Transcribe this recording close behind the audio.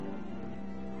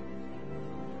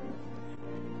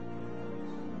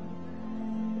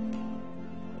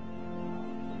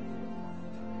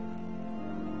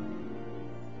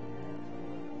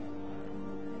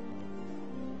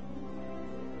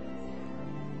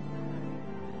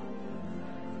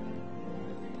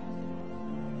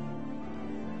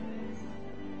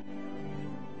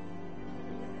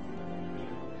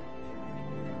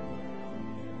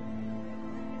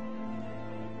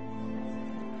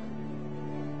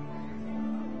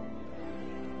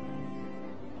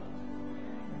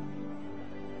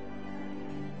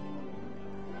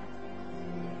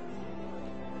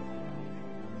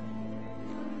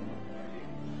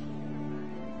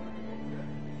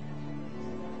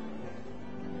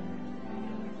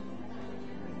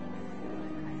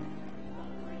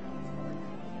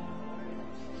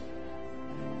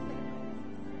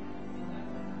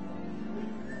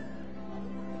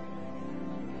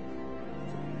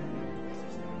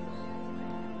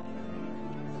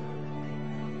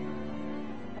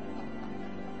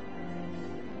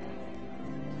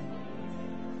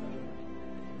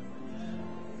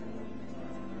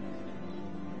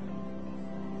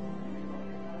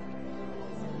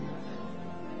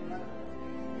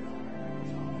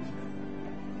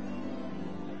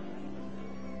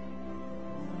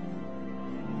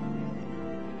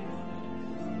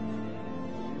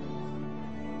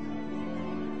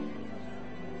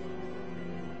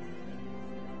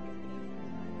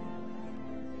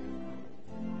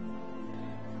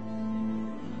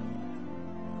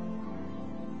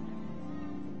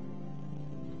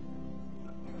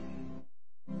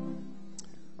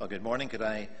Well, good morning. Could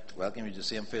I welcome you to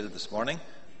St. Field this morning?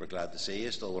 We're glad to see you.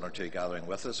 Still one or two gathering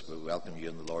with us, but we welcome you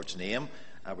in the Lord's name.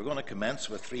 We're going to commence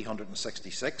with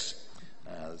 366.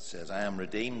 It says, I am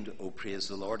redeemed, O praise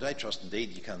the Lord. I trust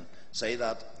indeed you can say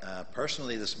that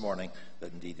personally this morning,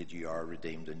 that indeed that you are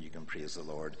redeemed and you can praise the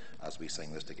Lord as we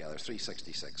sing this together.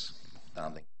 366.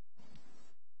 Standing.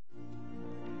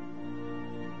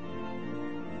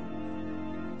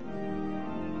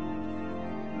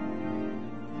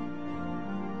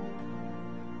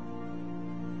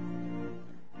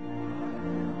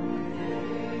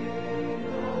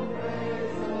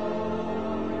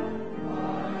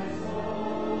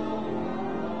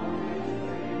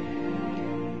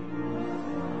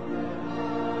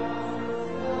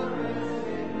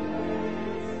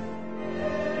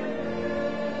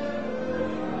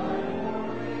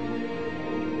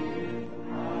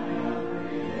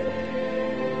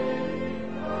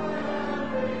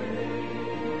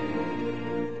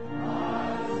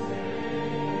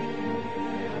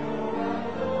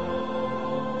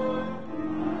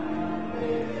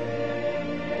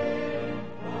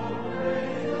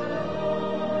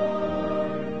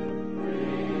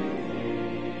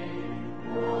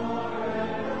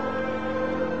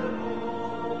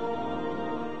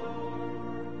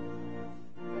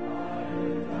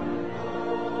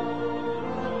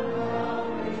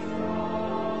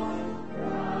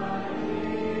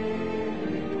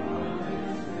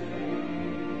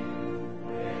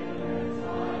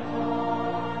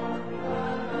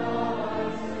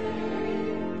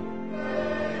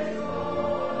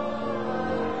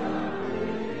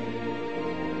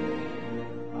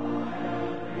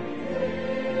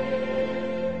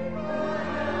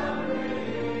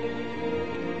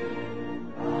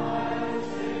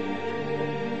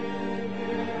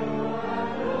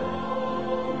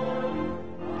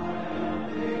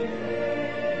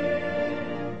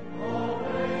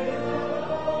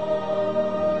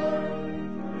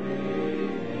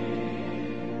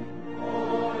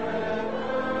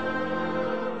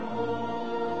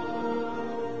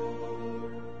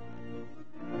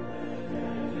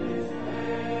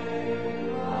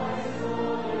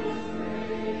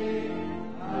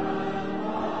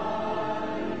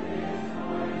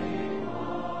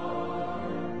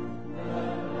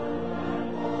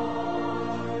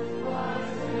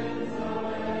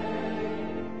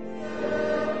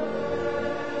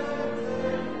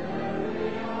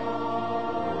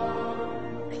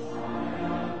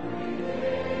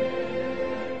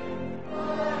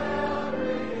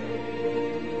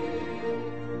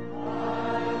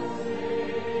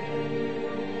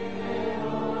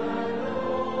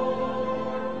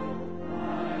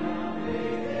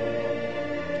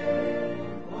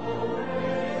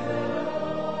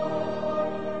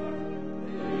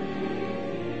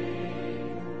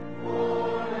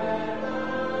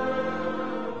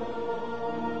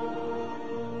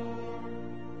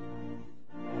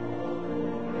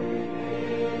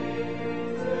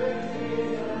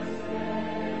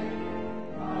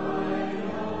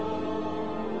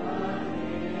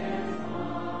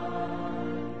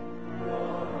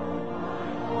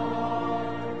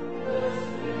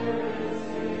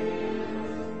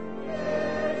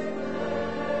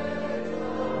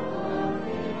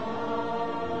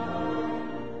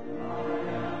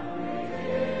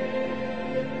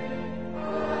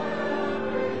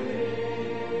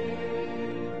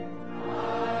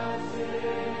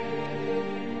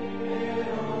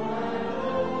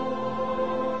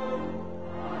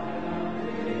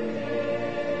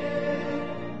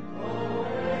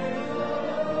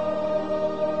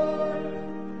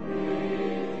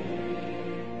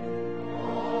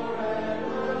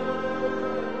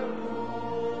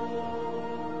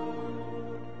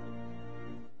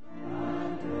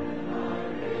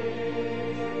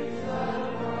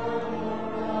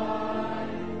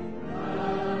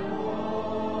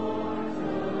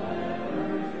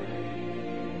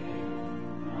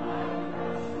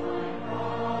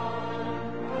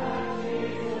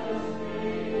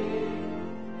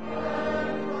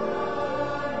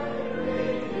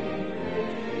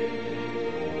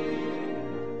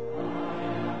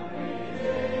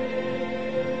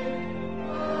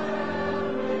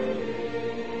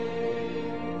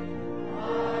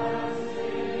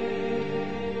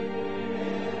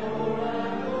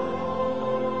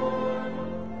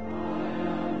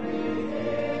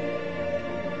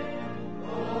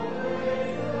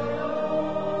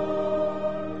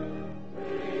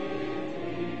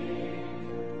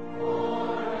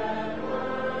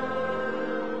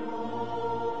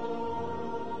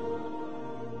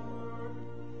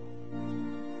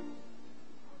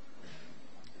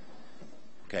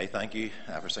 Okay, thank you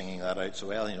for singing that out so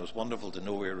well. You know, it's wonderful to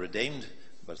know we're redeemed,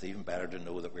 but it's even better to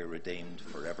know that we're redeemed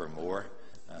forevermore.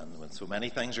 And when so many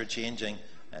things are changing,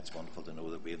 it's wonderful to know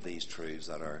that we have these truths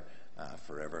that are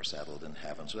forever settled in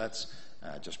heaven. So let's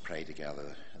just pray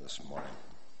together this morning.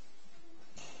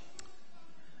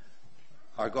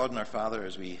 Our God and our Father,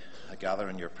 as we gather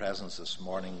in your presence this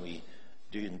morning, we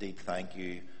do indeed thank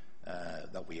you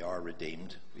that we are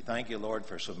redeemed. We thank you, Lord,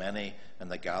 for so many in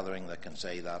the gathering that can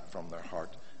say that from their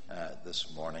heart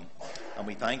this morning. And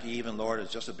we thank you even, Lord, as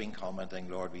just have been commenting,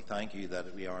 Lord, we thank you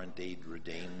that we are indeed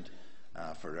redeemed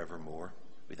forevermore.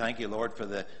 We thank you, Lord, for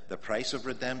the price of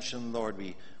redemption, Lord.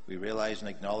 We realize and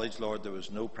acknowledge, Lord, there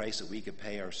was no price that we could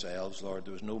pay ourselves, Lord.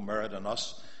 There was no merit in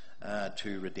us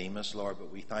to redeem us, Lord.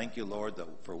 But we thank you, Lord,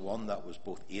 that for one that was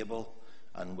both able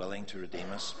and willing to redeem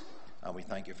us. And we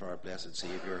thank you for our blessed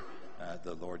Saviour,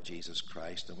 the Lord Jesus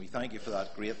Christ. And we thank you for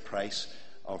that great price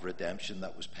of redemption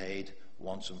that was paid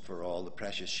once and for all, the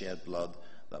precious shed blood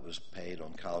that was paid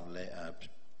on Calvary,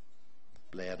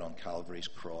 bled on Calvary's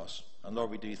cross. And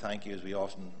Lord, we do thank you, as we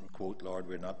often quote, Lord,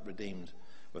 we're not redeemed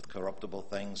with corruptible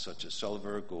things such as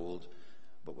silver or gold,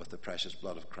 but with the precious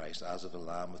blood of Christ, as of a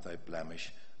lamb without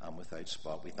blemish and without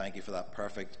spot. We thank you for that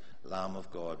perfect Lamb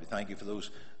of God. We thank you for those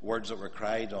words that were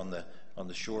cried on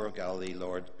the shore of Galilee,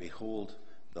 Lord. Behold,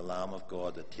 the Lamb of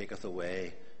God that taketh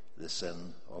away the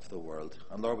sin of the world.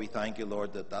 And Lord, we thank you,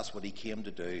 Lord, that that's what he came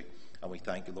to do. And we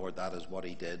thank you, Lord, that is what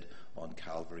he did on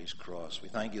Calvary's cross. We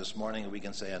thank you this morning that we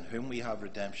can say, in whom we have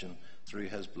redemption through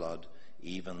his blood,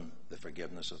 even the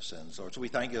forgiveness of sins, Lord. So we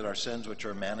thank you that our sins, which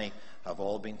are many, have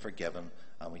all been forgiven.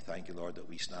 And we thank you, Lord, that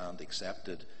we stand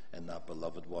accepted in that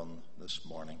beloved one this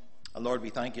morning. And Lord, we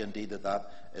thank you indeed that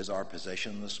that is our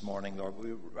position this morning, Lord.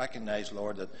 We recognize,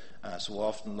 Lord, that so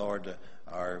often, Lord,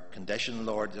 our condition,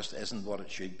 Lord, just isn't what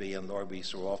it should be. And Lord, we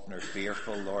so often are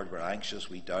fearful, Lord. We're anxious,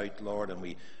 we doubt, Lord, and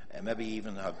we maybe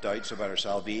even have doubts about our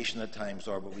salvation at times,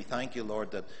 Lord. But we thank you,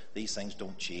 Lord, that these things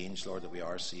don't change, Lord, that we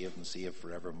are saved and saved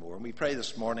forevermore. And we pray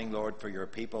this morning, Lord, for your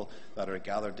people that are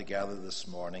gathered together this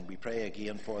morning. We pray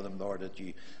again for them, Lord, that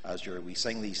you, we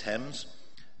sing these hymns,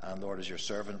 and Lord, as your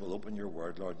servant will open your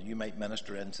word, Lord, that you might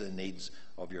minister into the needs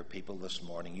of your people this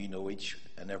morning. You know each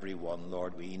and every one,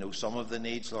 Lord. We know some of the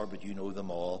needs, Lord, but you know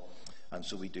them all. And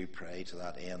so we do pray to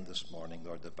that end this morning,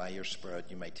 Lord, that by your Spirit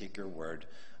you might take your word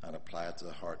and apply it to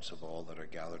the hearts of all that are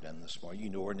gathered in this morning.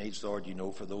 You know our needs, Lord. You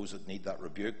know for those that need that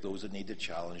rebuke, those that need the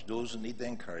challenge, those that need the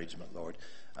encouragement, Lord.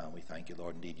 And we thank you,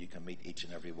 Lord, indeed you can meet each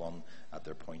and every one at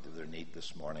their point of their need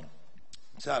this morning.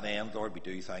 To that end, Lord, we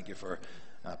do thank you for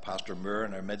Pastor Moore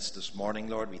in our midst this morning,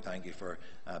 Lord. We thank you for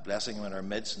blessing him in our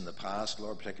midst in the past,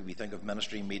 Lord. Particularly we think of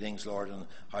ministry meetings, Lord, and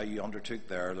how you undertook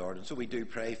there, Lord. And so we do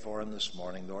pray for him this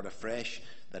morning, Lord, afresh,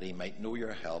 that he might know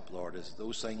your help, Lord, as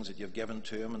those things that you've given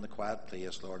to him in the quiet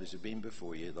place, Lord, as he's been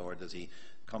before you, Lord, as he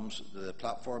comes to the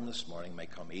platform this morning, may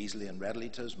come easily and readily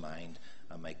to his mind,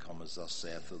 and may come as thus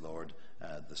saith the Lord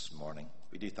this morning.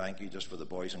 We do thank you just for the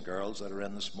boys and girls that are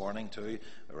in this morning too.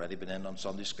 Already been in on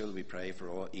Sunday school. We pray for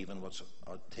all, even what's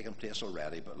taken place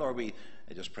already. But Lord,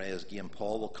 I just pray as again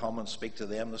Paul will come and speak to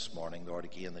them this morning, Lord,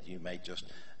 again that you might just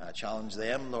challenge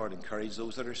them, Lord, encourage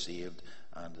those that are saved,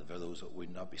 and for those that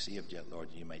would not be saved yet, Lord,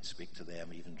 you might speak to them,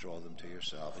 even draw them to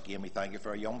yourself. Again, we thank you for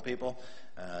our young people,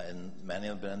 and many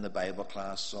have been in the Bible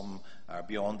class, some are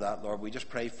beyond that, Lord. We just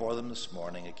pray for them this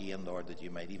morning, again, Lord, that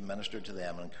you might even minister to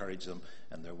them and encourage them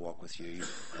in their walk with you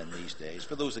in these days.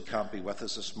 For those that can't be with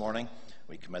us this morning,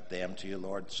 we commit them to you,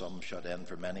 Lord. Some shut in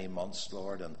for many months,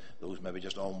 Lord, and those maybe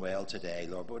just unwell today,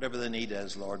 Lord. But whatever the need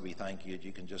is, Lord, we thank you that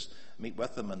you can just meet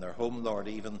with them in their home, Lord.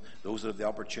 Even those that have the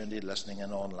opportunity of listening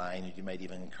in online, that you might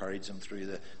even encourage them through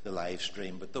the live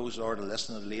stream. But those, Lord, who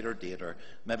listen at a later date, or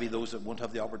maybe those that won't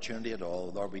have the opportunity at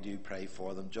all, Lord, we do pray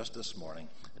for them just this morning,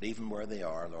 that even where they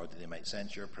are, Lord, that they might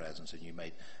sense your presence and you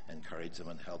might encourage them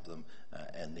and help them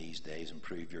in these days and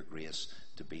prove your grace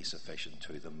to be sufficient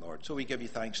to them, Lord. So we give you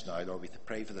thanks now, Lord. We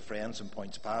pray for the friends in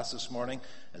Points Pass this morning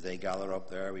as they gather up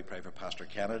there. We pray for Pastor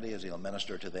Kennedy as he'll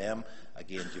minister to them.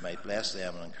 Again, you might bless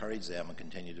them and encourage them and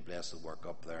continue to bless the work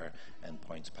up there in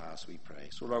Points Pass, we pray.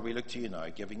 So, Lord, we look to you now,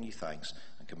 giving you thanks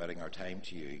and committing our time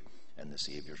to you in the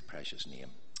Saviour's precious name.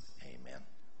 Amen.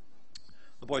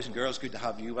 Well, boys and girls, good to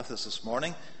have you with us this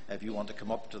morning. If you want to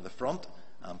come up to the front,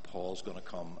 and Paul's going to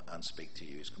come and speak to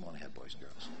you. So come on ahead, boys and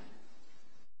girls.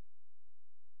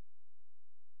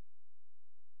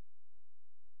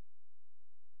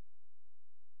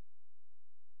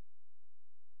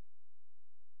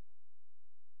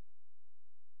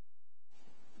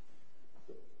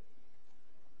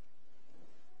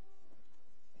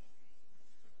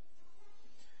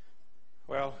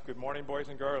 Well, good morning, boys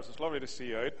and girls. It's lovely to see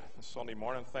you out. Sunday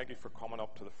morning. Thank you for coming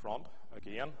up to the front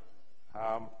again.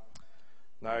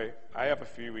 Now, I have a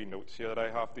few wee notes here that I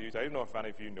have to use. I don't know if any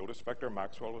of you noticed, Victor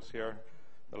Maxwell was here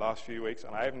the last few weeks,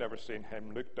 and I've never seen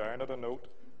him look down at a note,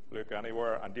 look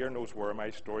anywhere, and dear knows where my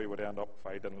story would end up if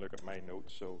I didn't look at my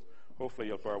notes, so hopefully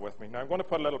you'll bear with me. Now, I'm going to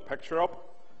put a little picture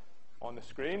up on the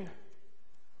screen,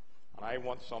 and I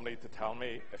want somebody to tell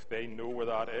me if they know where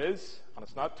that is, and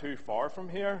it's not too far from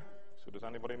here. So does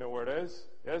anybody know where it is?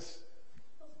 Yes?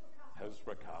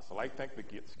 Hillsborough Castle. I think the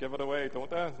gates give it away,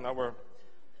 don't they?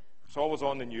 It's always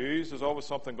on the news. There's always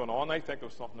something going on. I think there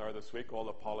was something there this week. All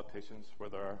the politicians were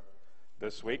there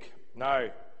this week. Now,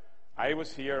 I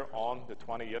was here on the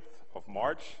 28th of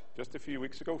March, just a few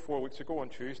weeks ago, 4 weeks ago on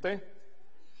Tuesday.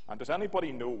 And does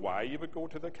anybody know why you would go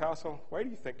to the castle? Why do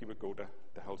you think you would go to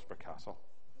Hillsborough Castle?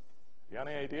 You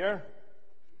any idea?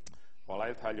 Well,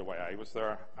 I'll tell you why I was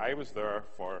there. I was there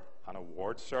for an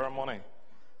awards ceremony.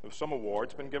 There was some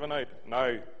awards been given out.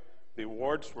 Now, the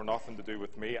awards were nothing to do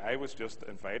with me. I was just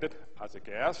invited as a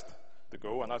guest to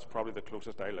go, and that's probably the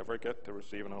closest I'll ever get to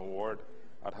receiving an award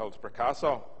at Hillsborough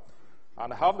Castle.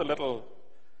 And I have the little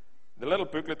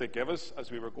booklet they give us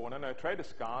as we were going in. I tried to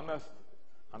scan this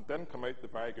and didn't come out the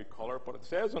very good colour, but it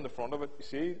says on the front of it, you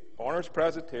see, honours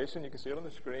presentation, you can see it on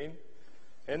the screen,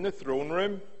 in the throne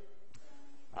room.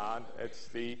 And it's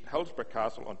the Hillsborough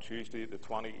Castle on Tuesday, the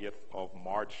 28th of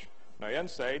March. Now,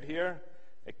 inside here,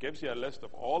 it gives you a list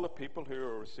of all the people who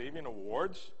are receiving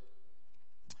awards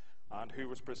and who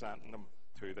was presenting them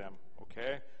to them.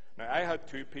 Okay? Now, I had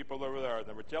two people that were there.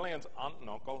 They were Gillian's aunt and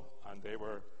uncle, and they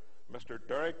were Mr.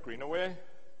 Derek Greenaway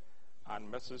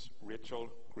and Mrs. Rachel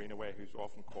Greenaway, who's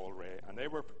often called Ray. And they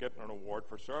were getting an award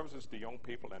for services to young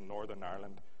people in Northern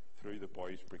Ireland through the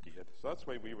Boys Brigade. So that's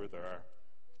why we were there.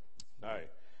 Now,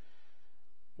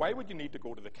 why would you need to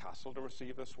go to the castle to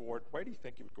receive this award? Why do you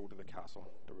think you would go to the castle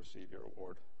to receive your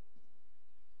award?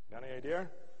 Any idea?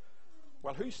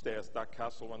 Well, who stays at that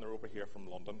castle when they're over here from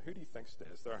London? Who do you think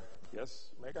stays there?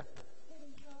 Yes, Mega?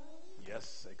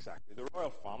 Yes, exactly. The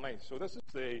royal family. So this is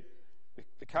the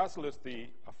castle is the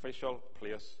official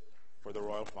place for the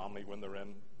royal family when they're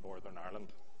in Northern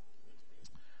Ireland.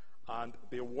 And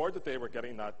the award that they were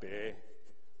getting that day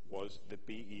was the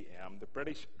BEM, the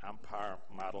British Empire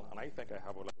Medal, and I think I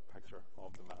have a little picture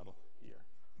of the medal here.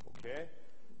 Okay?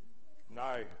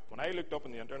 Now, when I looked up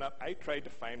on the internet, I tried to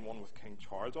find one with King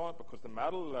Charles on it, because the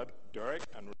medal that Derek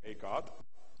and Ray got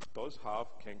does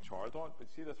have King Charles on it.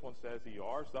 But see, this one says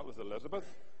ER, so that was Elizabeth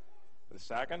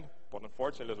II, but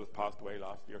unfortunately Elizabeth passed away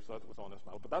last year, so that was on this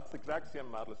medal. But that's the exact same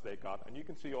medal as they got, and you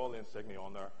can see all the insignia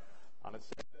on there. And it's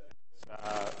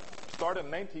started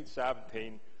in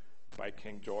 1917 by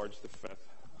King George V,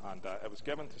 and it was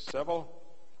given to civil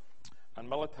and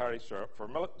military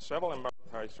civil and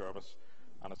military service,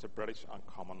 and it's a British and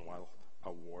Commonwealth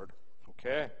award.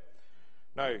 Okay.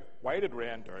 Now, why did Ray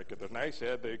and Derek get it? And I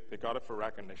said they got it for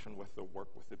recognition with the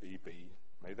work with the BB.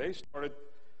 Now, they started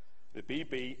the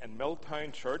BB in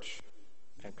Milltown Church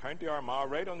in County Armagh,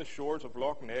 right on the shores of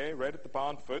Lough Neagh, right at the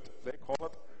Banfoot. They call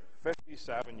it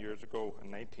 57 years ago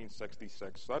in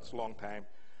 1966. So that's a long time.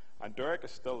 And Derek is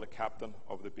still the captain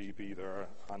of the BB there.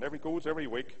 And goes every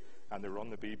week, and they run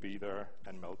the BB there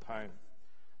in Milltown.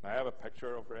 Now, I have a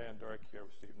picture of Ray and Derek here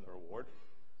receiving their award.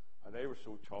 And they were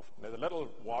so chuffed. Now, the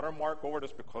little watermark over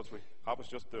this, because I was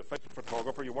just the official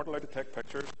photographer. You weren't allowed to take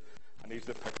pictures. And these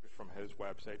are the pictures from his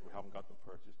website. We haven't got them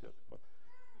purchased yet.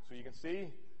 So you can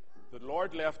see the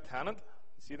Lord Lieutenant.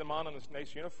 See the man in his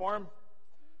nice uniform?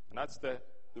 And that's the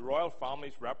royal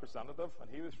family's representative.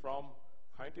 And he was from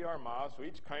County Armagh. So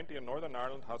each county in Northern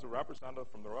Ireland has a representative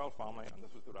from the royal family. And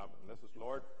this is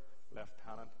Lord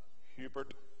Lieutenant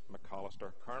Hubert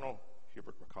McAllister, Colonel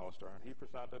Hubert McAllister. And he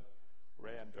presented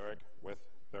Ray and Derek with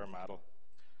their medal.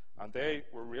 And they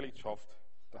were really chuffed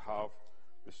to have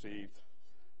received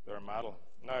their medal.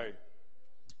 Now,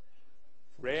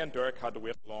 Ray and Derek had to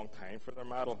wait a long time for their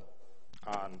medal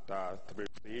and to be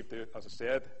received. As I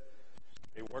said,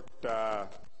 they worked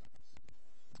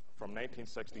from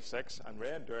 1966, and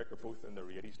Ray and Derek are both in their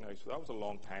 80s now, so that was a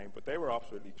long time, but they were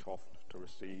absolutely chuffed to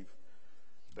receive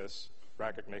this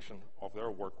recognition of their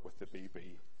work with the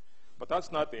BB. But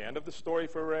that's not the end of the story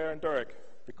for Ray and Derek,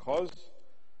 because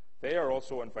they are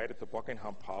also invited to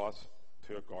Buckingham Palace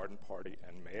to a garden party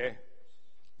in May.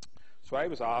 So I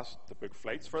was asked to book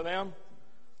flights for them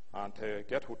and to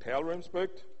get hotel rooms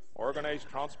booked, organise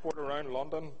transport around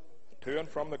London to and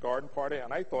from the garden party,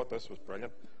 and I thought this was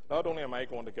brilliant. Not only am I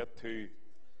going to get to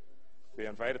be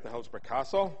invited to Hillsborough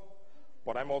Castle,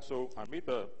 but I meet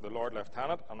the Lord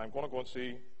Lieutenant, and I'm going to go and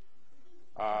see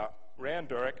Ray and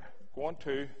Derek going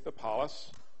to the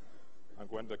palace and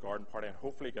go into the garden party and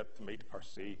hopefully get to meet or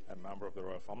see a member of the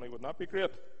royal family. Wouldn't that be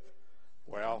great?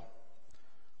 Well,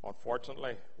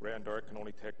 unfortunately, Ray and Derek can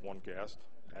only take one guest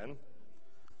in,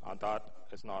 and that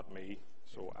is not me.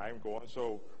 So I'm going.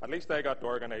 So at least I got to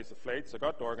organise the flights, I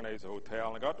got to organise the hotel,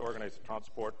 and I got to organise the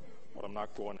transport, but I'm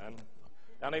not going in.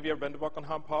 Any of you ever been to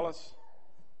Buckingham Palace?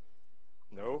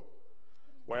 No?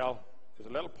 Well, there's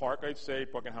a little park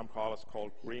outside Buckingham Palace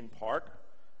called Green Park,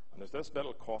 and there's this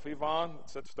little coffee van that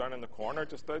sits down in the corner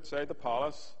just outside the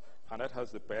palace, and it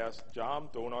has the best jam,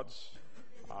 donuts,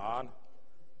 and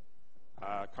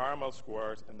caramel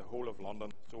squares in the whole of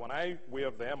London. So when I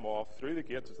wave them off through the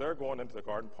gates as they're going into the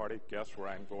garden party, guess where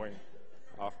I'm going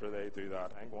after they do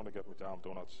that? I'm going to get my jam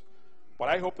donuts. But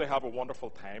I hope they have a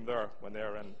wonderful time there when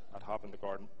they're in at having the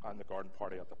garden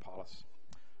party at the palace.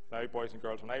 Now, boys and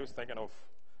girls, when I was thinking of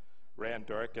Ray and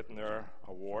Derek getting their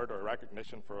award or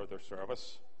recognition for their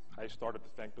service, I started to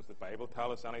think, does the Bible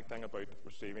tell us anything about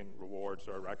receiving rewards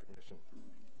or recognition?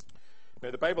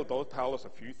 Now, the Bible does tell us a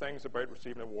few things about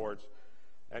receiving awards.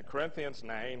 In Corinthians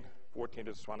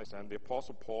 9:14-27, the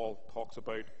Apostle Paul talks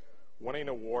about winning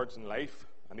awards in life,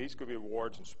 and these could be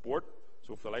awards in sport,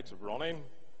 so for the likes of running,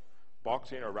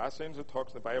 boxing, or wrestling, as it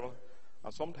talks in the Bible,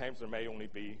 and sometimes there may only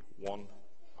be one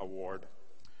award.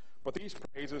 But these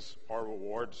prizes or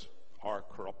rewards are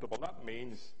corruptible. That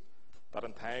means that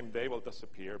in time they will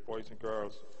disappear, boys and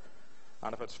girls.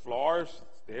 And if it's flowers,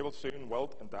 they will soon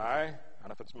wilt and die,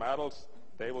 and if it's medals,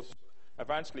 they will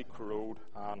eventually corrode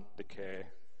and decay.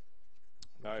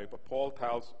 Now, but Paul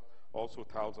also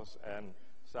tells us in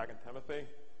 2 Timothy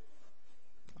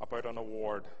about an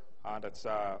award, and it's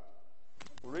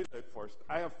we'll read it out first.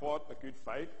 I have fought a good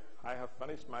fight, I have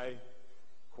finished my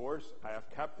course, I have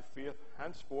kept the faith.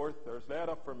 Henceforth there is laid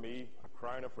up for me a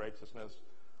crown of righteousness,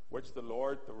 which the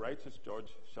Lord, the righteous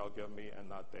judge, shall give me in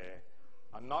that day,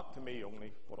 and not to me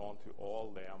only, but unto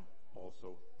all them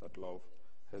also that love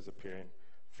his appearing.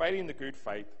 Fighting the good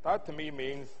fight, that to me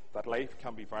means that life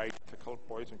can be very difficult,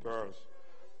 boys and girls,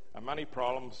 and many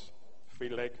problems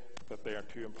feel like that they are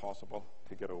too impossible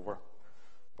to get over.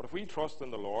 But if we trust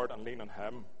in the Lord and lean on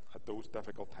him at those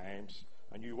difficult times,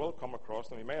 and you will come across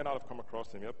them, you may not have come across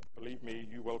them yet, believe me,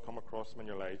 you will come across them in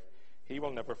your life. He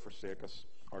will never forsake us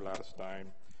or let us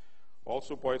down.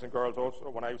 Also, boys and girls, also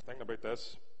when I was thinking about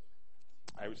this,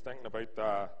 I was thinking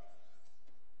about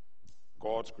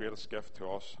God's greatest gift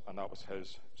to us, and that was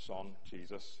his son,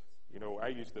 Jesus. You know, I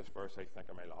used this verse, I think,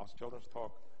 in my last children's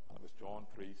talk, and it was John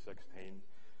 3:16.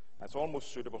 It's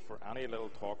almost suitable for any little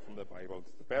talk from the Bible.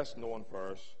 It's the best known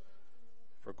verse.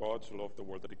 For God so loved the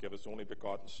world that he gave his only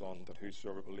begotten Son, that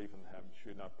whosoever believeth in him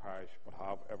should not perish, but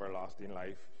have everlasting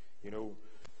life. You know,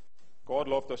 God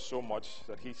loved us so much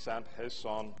that he sent his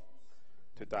Son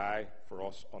to die for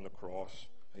us on the cross.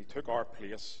 And he took our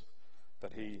place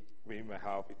that we may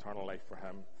have eternal life for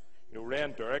him. You know, Ray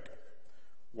and Derek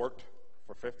worked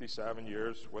for 57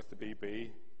 years with the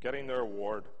BB, getting their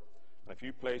award. And if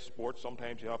you play sports,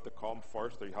 sometimes you have to come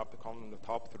first, or you have to come in the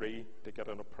top 3 to get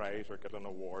a prize or get an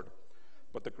award.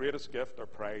 But the greatest gift or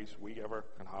prize we ever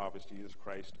can have is Jesus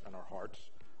Christ in our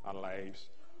hearts and lives.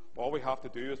 All we have to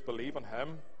do is believe in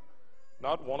him.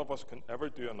 Not one of us can ever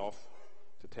do enough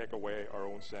to take away our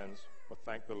own sins, but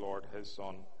thank the Lord, his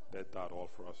Son did that all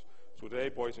for us. So today,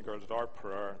 boys and girls, it's our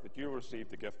prayer that you will receive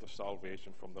the gift of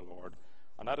salvation from the Lord.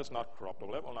 And that is not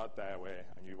corruptible. It will not die away,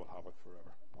 and you will have it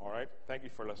forever. All right? Thank you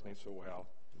for listening so well.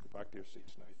 Go back to your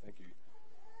seats now. Thank you.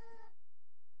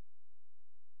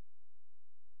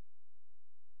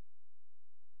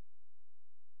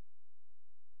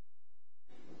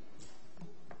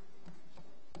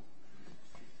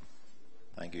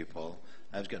 Thank you, Paul.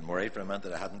 I was getting worried for a minute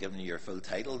that I hadn't given you your full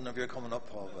title whenever you're coming up,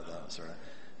 Paul, but that was all right.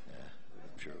 Yeah,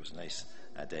 I'm sure it was a nice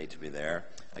day to be there.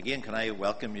 Again, can I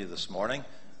welcome you this morning?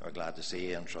 We're glad to see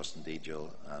you, and trust indeed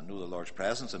you'll know the Lord's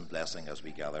presence and blessing as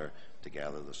we gather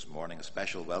together this morning. A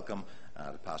special welcome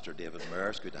to Pastor David Moore.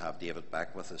 It's good to have David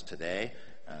back with us today.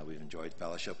 We've enjoyed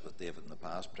fellowship with David in the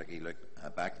past, particularly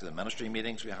back to the ministry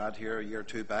meetings we had here a year or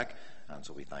two back, and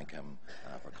so we thank him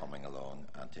for coming along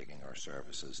and taking our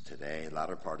services today. The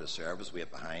latter part of the service, we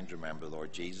have behind, remember the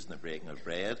Lord Jesus and the breaking of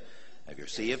bread. If you're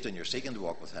saved and you're seeking to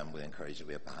walk with him, we encourage you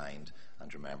to be behind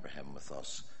and remember him with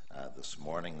us this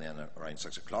morning. Then around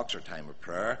 6 o'clock is our time of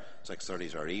prayer. 6:30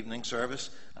 is our evening service.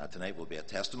 Tonight will be a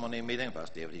testimony meeting.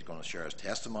 Pastor David, he's going to share his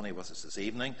testimony with us this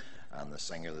evening, and the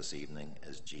singer this evening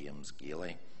is James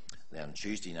Gailey. Then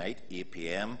Tuesday night, 8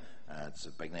 p.m, it's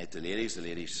a big night to the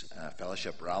ladies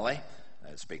fellowship rally.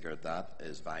 The speaker at that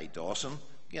is Vi Dawson.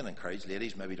 again, encourage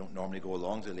ladies, maybe don't normally go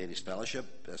along to the ladies'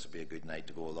 fellowship. This would be a good night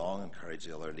to go along. Encourage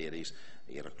the other ladies,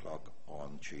 8 o'clock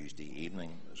on Tuesday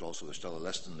evening. There's still a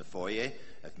list in the foyer.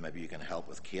 If maybe you can help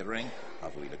with catering,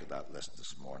 have a wee look at that list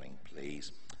this morning,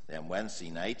 please. Then Wednesday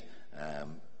night,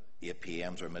 8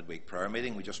 p.m. is our midweek prayer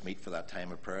meeting. We just meet for that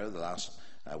time of prayer. The last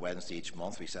Wednesday each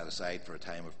month we set aside for a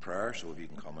time of prayer, so if you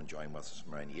can come and join with us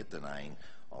from around 8 to 9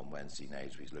 on Wednesday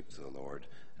nights, we look to the Lord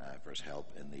for his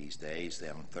help in these days.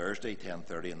 Then on Thursday,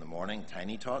 10:30 in the morning,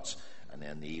 Tiny Tots, and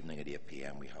then in the evening at 8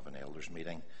 p.m. we have an elders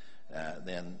meeting.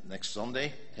 Then next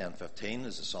Sunday, 10:15,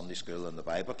 is the Sunday school and the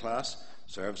Bible class.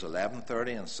 Serves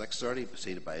 11:30 and 6:30,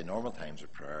 preceded by normal times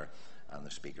of prayer. And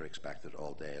the speaker expected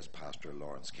all day is Pastor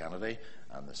Lawrence Kennedy,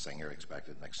 and the singer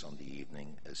expected next Sunday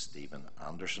evening is Stephen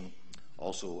Anderson.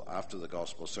 Also, after the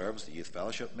gospel service, the youth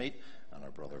fellowship meet, and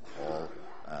our brother Paul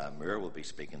Moore will be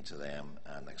speaking to them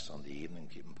next Sunday evening,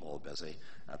 keeping Paul busy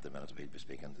at the minute. He'll be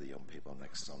speaking to the young people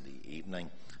next Sunday evening.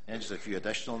 And just a few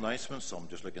additional announcements, some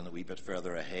just looking a wee bit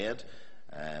further ahead.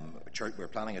 We're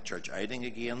planning a church outing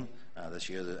again this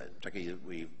year. Particularly,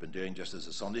 we've been doing just as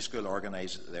the Sunday school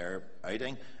organise their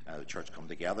outing. The church come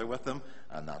together with them,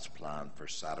 and that's planned for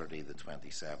Saturday, the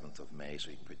 27th of May.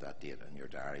 So you can put that date in your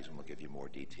diaries, and we'll give you more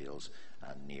details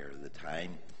near the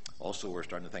time. Also, we're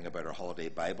starting to think about our holiday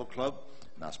Bible club,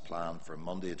 and that's planned for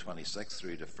Monday the 26th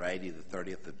through to Friday the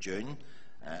 30th of June.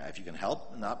 If you can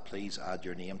help in that, please add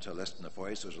your name to a list in the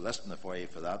foyer. So there's a list in the foyer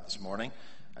for that this morning.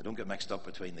 I don't get mixed up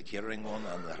between the catering one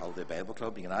and the Holiday Bible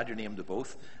Club. You can add your name to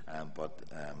both, but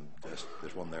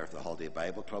there's one there for the Holiday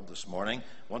Bible Club this morning.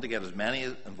 I want to get as many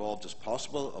involved as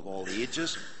possible of all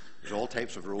ages. There's all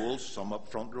types of roles, some up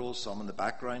front roles, some in the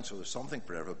background, so there's something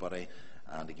for everybody.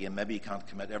 And again, maybe you can't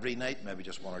commit every night, maybe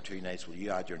just 1 or 2 nights. Will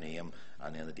you add your name,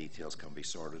 and then the details can be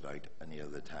sorted out any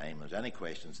other time. If there's any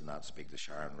questions in that, speak to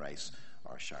Sharon Rice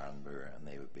or Sharon Moore, and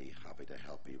they would be happy to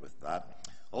help you with that.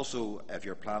 Also, if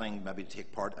you're planning maybe to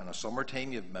take part in a summer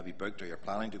team, you've maybe booked or you're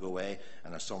planning to go away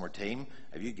in a summer team,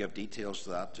 if you give details to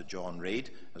that to John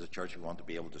Reid, as a church we want to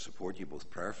be able to support you both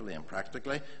prayerfully and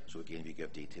practically. So again, if you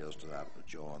give details to that to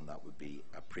John, that would be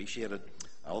appreciated.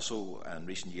 Also, in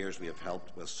recent years we have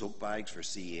helped with soap bags for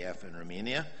CEF in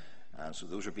Romania. So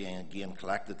those are being again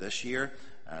collected this year.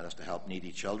 That's to help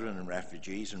needy children and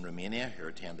refugees in Romania who are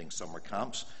attending summer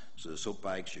camps. So the soap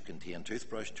bags should contain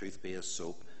toothbrush, toothpaste,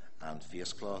 soap and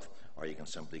face cloth, or you can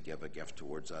simply give a gift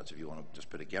towards that. So if you want to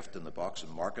just put a gift in the box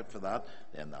and mark it for that,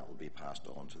 then that will be passed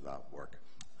on to that work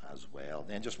as well.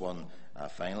 Then just one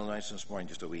final announcement this morning,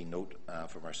 just a wee note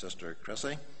from our sister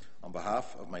Chrissy. On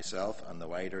behalf of myself and the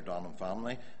wider Donham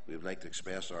family, we would like to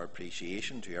express our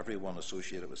appreciation to everyone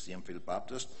associated with Saintfield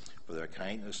Baptist for their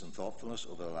kindness and thoughtfulness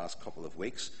over the last couple of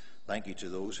weeks. Thank you to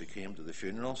those who came to the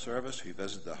funeral service, who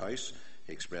visited the house,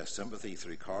 who expressed sympathy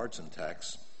through cards and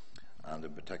texts, and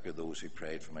in particular those who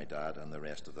prayed for my dad and the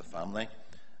rest of the family.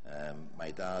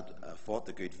 My dad fought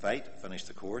the good fight, finished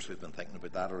the course. We've been thinking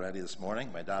about that already this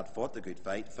morning. My dad fought the good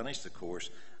fight, finished the course,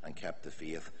 and kept the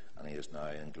faith, and he is now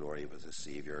in glory with his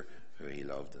Saviour, who he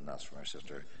loved. And that's from our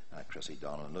sister Chrissy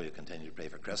Donald. I know you'll continue to pray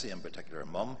for Chrissy, in particular her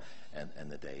mum, in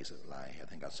the days that lie. I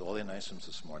think that's all the announcements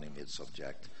this morning made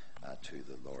subject to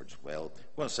the Lord's will.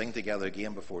 We're going to sing together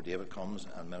again before David comes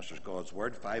and ministers God's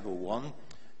word. 501,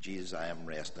 Jesus, I am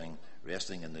resting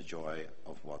in the joy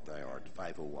of what thou art.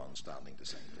 501, standing to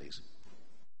sing, please.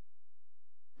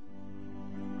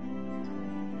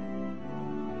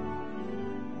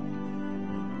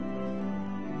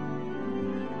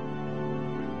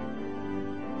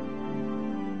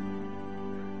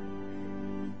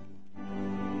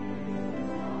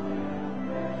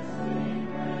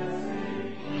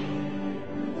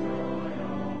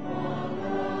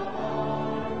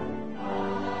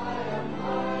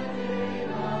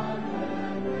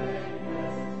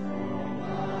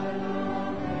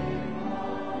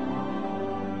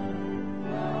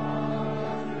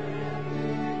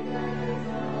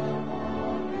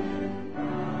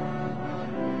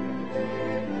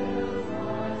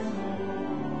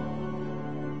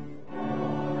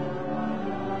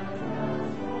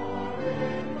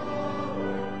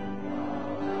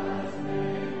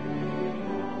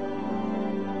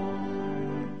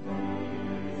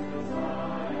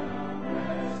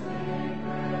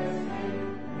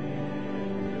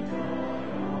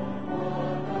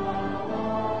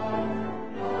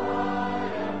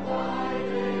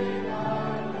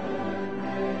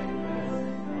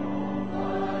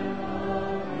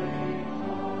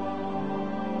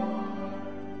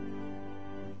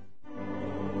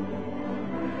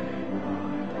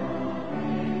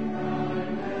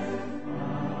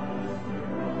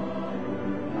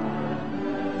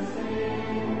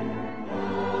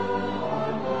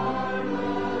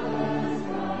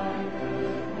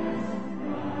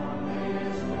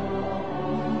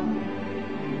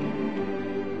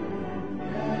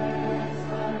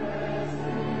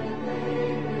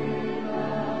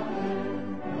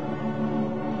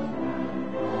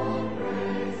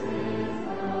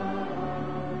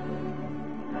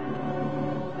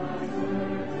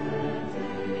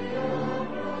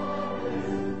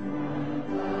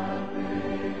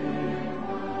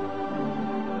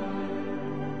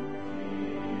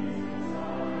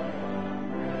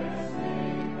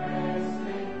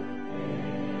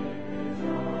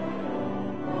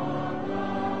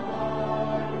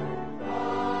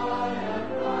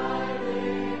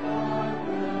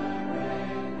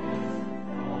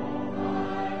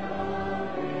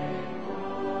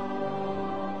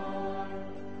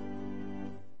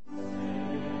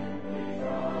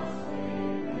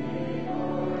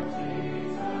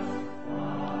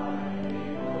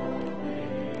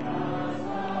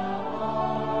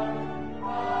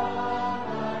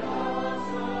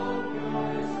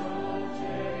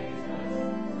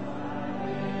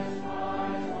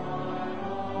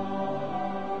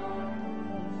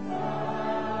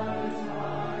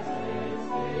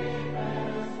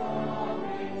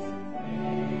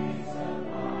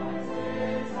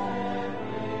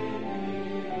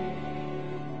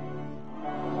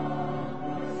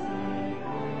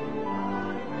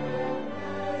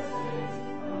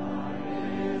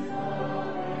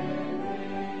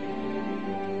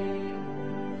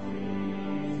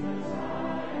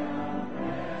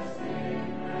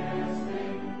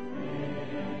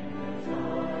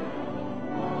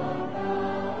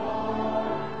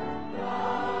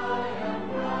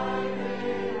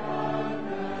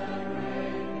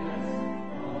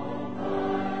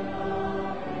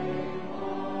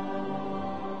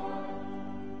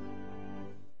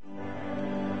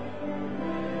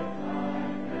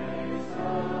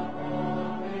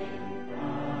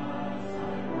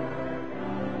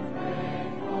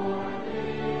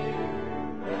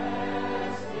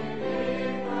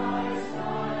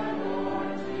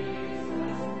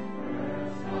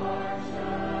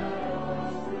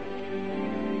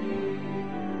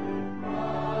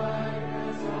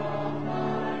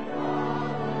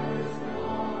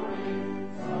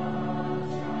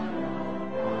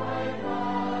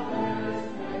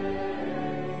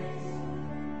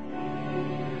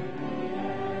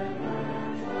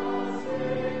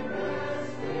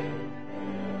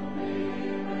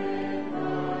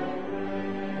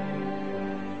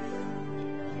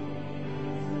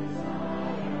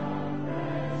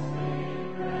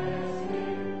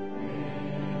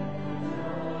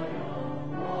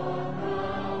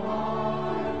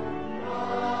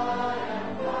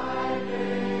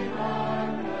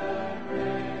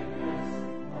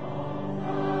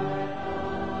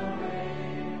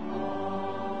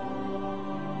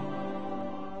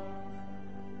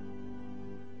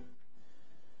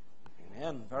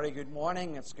 Again, very good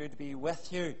morning. It's good to be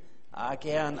with you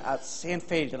again at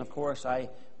Saintfield. And of course, I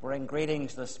bring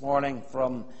greetings this morning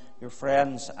from your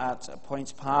friends at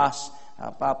Points Pass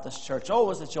Baptist Church.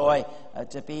 Always a joy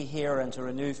to be here and to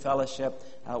renew fellowship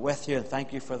with you. And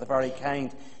thank you for the very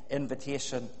kind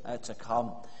invitation to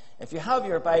come. If you have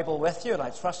your Bible with you, and I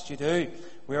trust you do,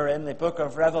 we're in the book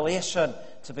of Revelation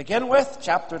to begin with,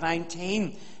 chapter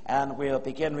 19. And we'll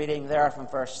begin reading there from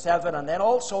verse 7. And then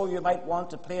also you might want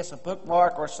to place a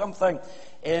bookmark or something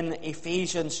in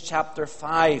Ephesians chapter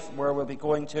 5, where we'll be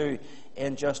going to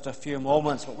in just a few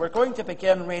moments. But we're going to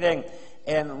begin reading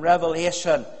in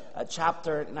Revelation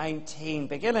chapter 19,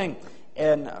 beginning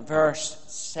in verse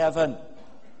 7.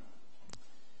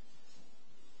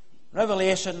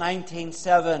 Revelation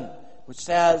 19:7, which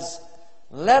says,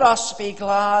 "Let us be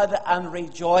glad and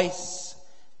rejoice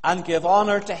and give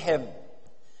honor to him.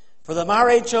 For the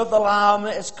marriage of the Lamb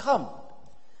is come,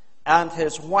 and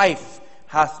his wife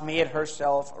hath made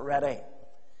herself ready.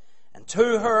 And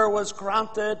to her was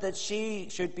granted that she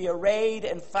should be arrayed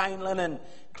in fine linen,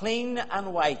 clean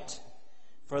and white.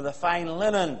 For the fine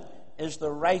linen is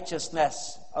the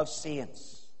righteousness of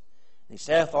saints. And he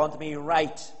saith unto me,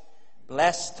 Write,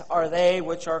 Blessed are they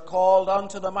which are called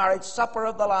unto the marriage supper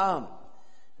of the Lamb.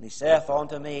 And he saith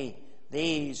unto me,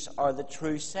 These are the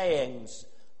true sayings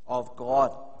of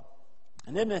God."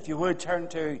 And then if you would turn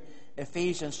to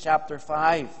Ephesians chapter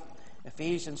 5.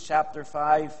 Ephesians chapter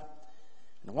 5.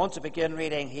 And I want to begin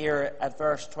reading here at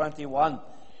verse 21.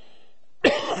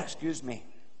 Excuse me.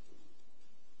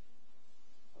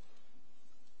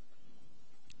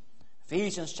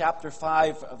 Ephesians chapter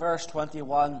 5, verse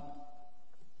 21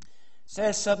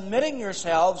 says, "Submitting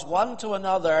yourselves one to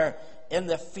another in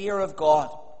the fear of God.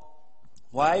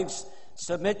 Wives,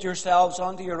 submit yourselves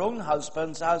unto your own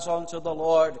husbands as unto the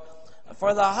Lord.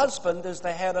 For the husband is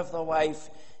the head of the wife,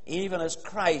 even as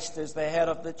Christ is the head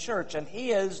of the church, and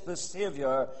he is the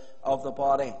Savior of the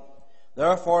body.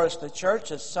 Therefore, as the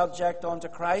church is subject unto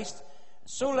Christ,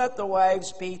 so let the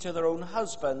wives be to their own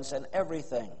husbands in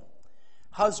everything.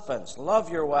 Husbands, love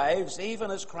your wives,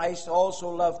 even as Christ also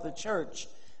loved the church,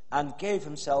 and gave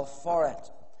himself for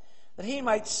it, that he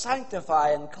might sanctify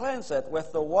and cleanse it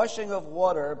with the washing of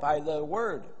water by the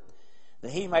word,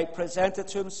 that he might present it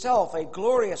to himself a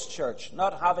glorious church,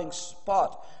 not having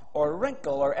spot or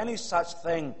wrinkle or any such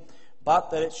thing,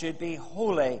 but that it should be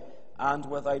holy and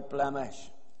without blemish.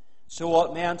 So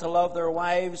ought men to love their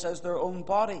wives as their own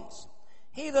bodies.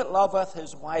 He that loveth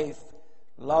his wife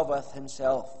loveth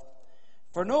himself.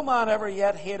 For no man ever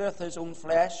yet hateth his own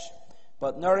flesh,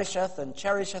 but nourisheth and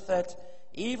cherisheth it,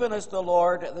 even as the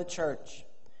Lord the church.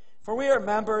 For we are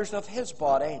members of his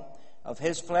body, of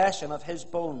his flesh, and of his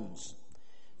bones.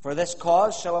 For this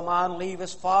cause shall a man leave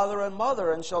his father and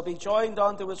mother, and shall be joined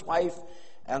unto his wife,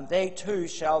 and they two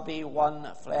shall be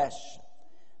one flesh.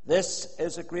 This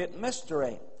is a great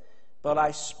mystery, but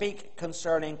I speak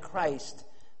concerning Christ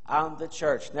and the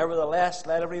church. Nevertheless,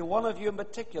 let every one of you in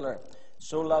particular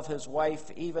so love his wife,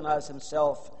 even as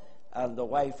himself, and the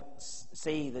wife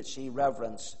see that she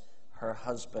reverence her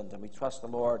husband." And we trust the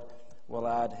Lord will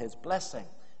add his blessing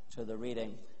to the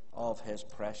reading of his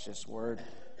precious word.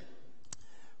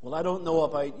 Well, I don't know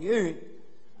about you,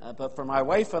 but for my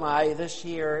wife and I, this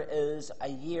year is a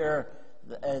year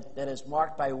that is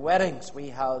marked by weddings. We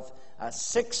have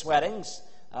 6 weddings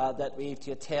that we have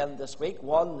to attend this week.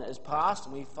 1 is past,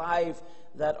 and we have 5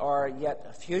 that are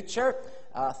yet future.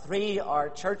 3 are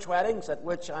church weddings at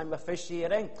which I'm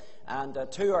officiating, and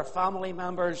 2 are family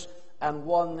members, and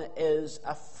 1 is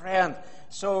a friend.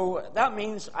 So that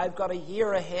means I've got a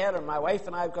year ahead, and my wife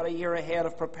and I have got a year ahead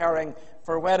of preparing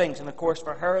for weddings. And of course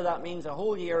for her that means a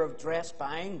whole year of dress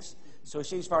buyings, so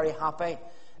she's very happy.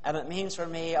 And it means for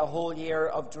me a whole year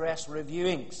of dress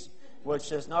reviewings,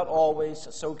 which is not always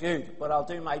so good, but I'll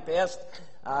do my best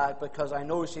because I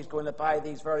know she's going to buy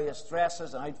these various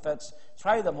dresses and outfits,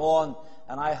 try them on,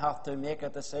 and I have to make a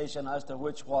decision as to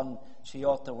which one she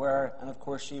ought to wear. And of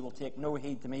course she will take no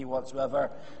heed to me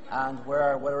whatsoever and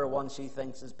wear whatever one she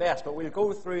thinks is best. But we'll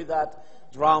go through that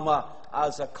drama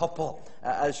as a couple,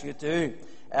 as you do.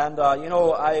 And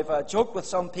I've joked with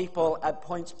some people at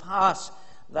Points Pass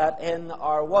that in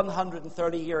our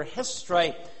 130-year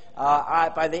history,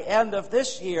 by the end of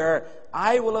this year,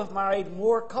 I will have married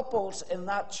more couples in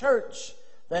that church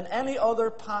than any other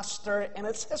pastor in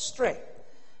its history.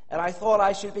 And I thought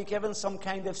I should be given some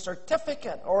kind of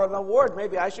certificate or an award.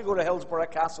 Maybe I should go to Hillsborough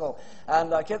Castle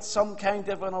and get some kind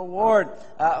of an award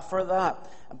for that.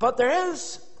 But there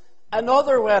is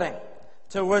another wedding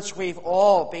to which we've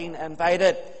all been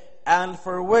invited, and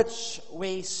for which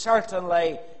we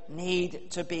certainly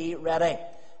need to be ready.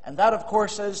 And that, of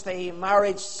course, is the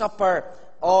marriage supper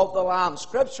of the Lamb.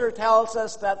 Scripture tells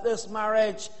us that this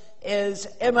marriage is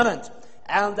imminent,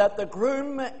 and that the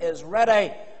groom is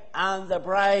ready, and the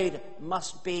bride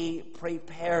must be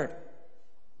prepared.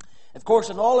 Of course,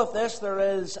 in all of this, there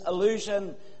is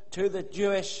allusion to the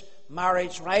Jewish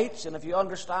marriage rites, and if you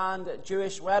understand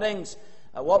Jewish weddings,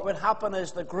 what would happen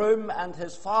is the groom and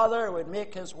his father would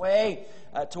make his way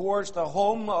towards the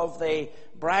home of the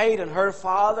bride and her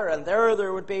father, and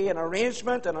there would be an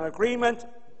arrangement and an agreement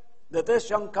that this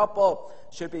young couple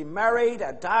should be married,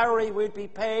 a dowry would be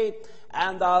paid,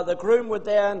 and the groom would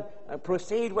then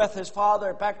proceed with his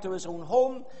father back to his own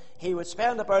home. He would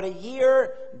spend about a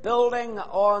year building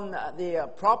on the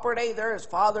property there, his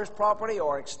father's property,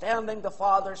 or extending the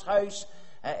father's house,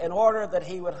 in order that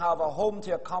he would have a home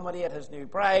to accommodate his new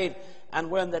bride.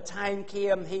 And when the time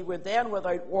came, he would then,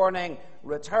 without warning,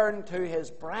 return to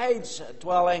his bride's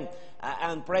dwelling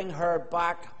and bring her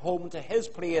back home to his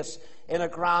place in a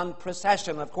grand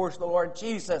procession. Of course, the Lord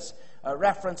Jesus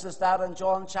references that in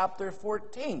John chapter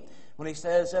 14, when he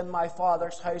says, "In my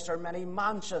Father's house are many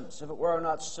mansions. If it were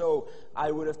not so,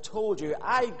 I would have told you.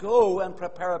 I go and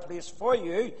prepare a place for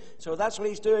you." So that's what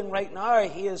he's doing right now.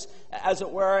 He is, as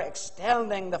it were,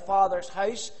 extending the Father's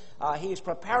house. He's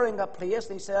preparing a place,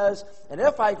 and he says, "And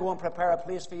if I go and prepare a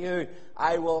place for you,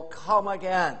 I will come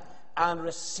again and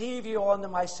receive you unto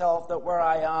myself, that where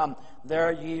I am, there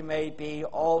ye may be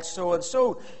also." And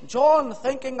so John,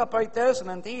 thinking about this, and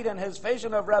indeed in his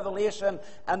vision of Revelation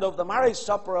and of the marriage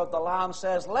supper of the Lamb,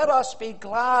 says, "Let us be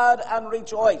glad and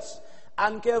rejoice,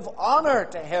 and give honor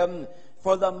to him,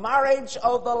 for the marriage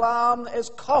of the Lamb is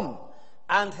come,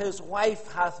 and his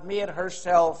wife hath made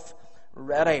herself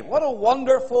ready." What a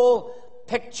wonderful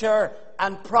picture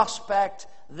and prospect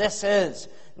this is.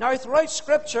 Now, throughout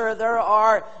Scripture, there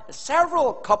are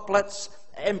several couplets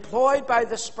employed by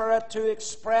the Spirit to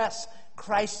express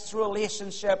Christ's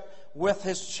relationship with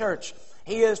his church.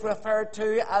 He is referred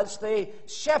to as the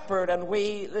shepherd, and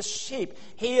we the sheep.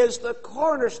 He is the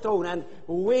cornerstone, and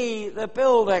we the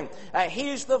building.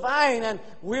 He's the vine, and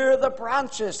we're the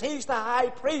branches. He's the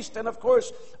high priest, and of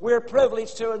course, we're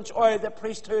privileged to enjoy the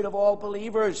priesthood of all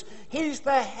believers. He's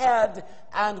the head,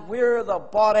 and we're the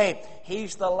body.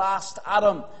 He's the last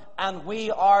Adam, and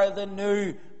we are the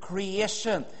new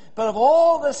creation. But of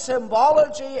all the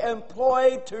symbology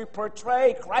employed to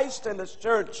portray Christ and his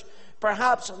church,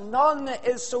 perhaps none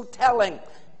is so telling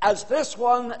as this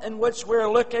one in which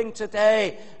we're looking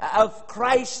today, of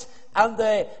Christ and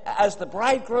as the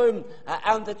bridegroom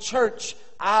and the church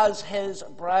as his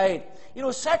bride. You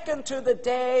know, second to the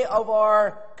day of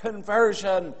our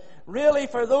conversion, really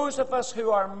for those of us who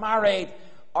are married,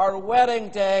 our wedding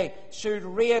day should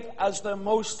rate as the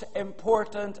most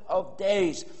important of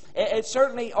days. It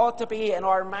certainly ought to be in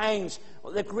our minds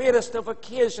the greatest of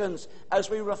occasions as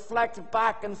we reflect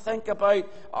back and think about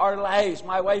our lives.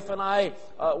 My wife and I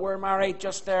were married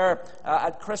just there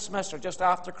at Christmas, or just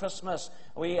after Christmas.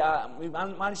 We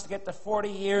managed to get to 40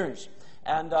 years.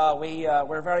 And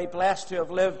we're very blessed to have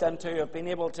lived and to have been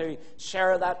able to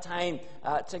share that time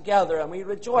together. And we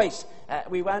rejoice.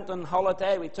 We went on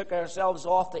holiday. We took ourselves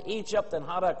off to Egypt and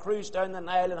had a cruise down the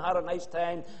Nile and had a nice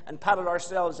time and patted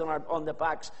ourselves on the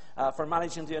backs for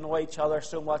managing to annoy each other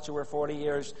so much over 40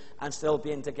 years and still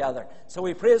being together. So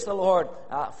we praise the Lord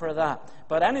for that.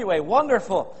 But anyway,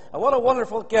 wonderful. What a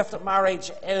wonderful gift that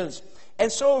marriage is.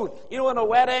 And so, you know, in a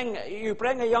wedding, you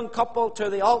bring a young couple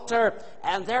to the altar,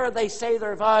 and there they say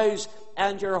their vows,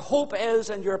 and your hope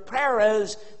is, and your prayer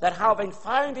is, that having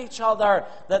found each other,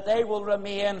 that they will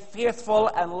remain faithful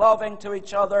and loving to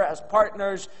each other as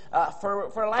partners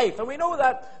for life. And we know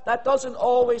that that doesn't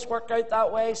always work out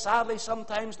that way. Sadly,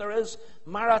 sometimes there is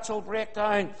marital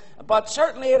breakdown. But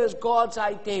certainly it is God's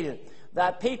ideal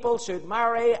that people should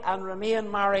marry and remain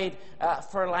married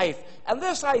for life. And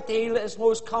this ideal is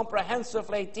most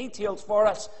comprehensively detailed for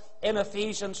us in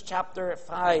Ephesians chapter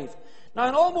 5. Now,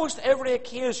 on almost every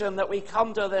occasion that we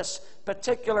come to this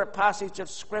particular passage of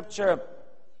Scripture,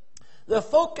 the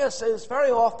focus is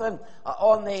very often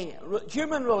on the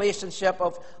human relationship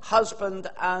of husband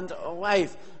and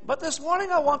wife. But this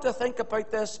morning I want to think about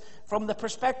this from the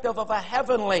perspective of a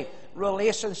heavenly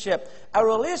relationship. A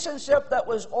relationship that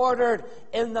was ordered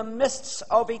in the mists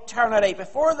of eternity,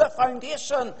 before the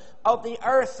foundation of the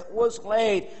earth was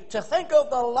laid. To think of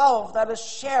the love that is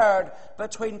shared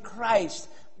between Christ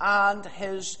and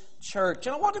his church.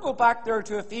 And I want to go back there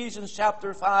to Ephesians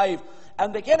chapter 5,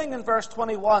 and beginning in verse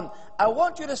 21, I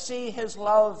want you to see his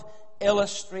love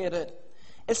illustrated.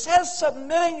 It says,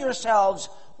 "Submitting yourselves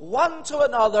one to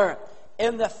another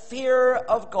in the fear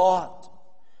of God.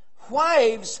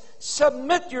 Wives,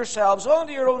 submit yourselves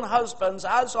unto your own husbands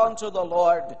as unto the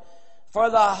Lord. For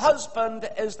the husband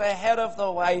is the head of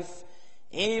the wife,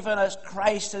 even as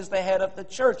Christ is the head of the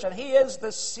church, and he is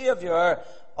the Savior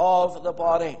of the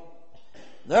body.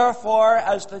 Therefore,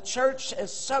 as the church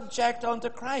is subject unto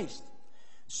Christ,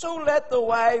 so let the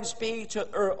wives be to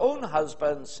her own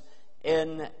husbands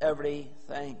in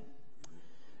everything.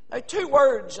 Now, two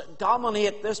words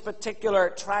dominate this particular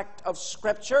tract of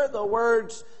Scripture, the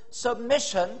words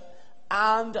submission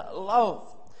and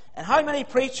love. And how many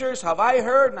preachers have I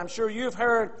heard, and I'm sure you've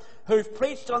heard, who've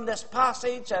preached on this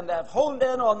passage and have honed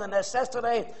in on the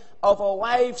necessity of a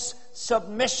wife's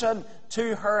submission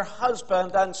to her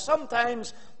husband. And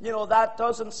sometimes, that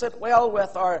doesn't sit well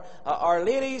with our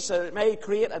ladies. It may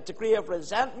create a degree of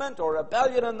resentment or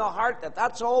rebellion in the heart,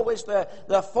 that's always the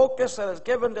focus that is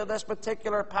given to this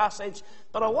particular passage.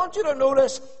 But I want you to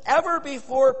notice, ever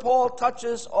before Paul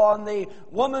touches on the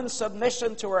woman's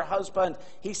submission to her husband,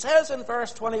 he says in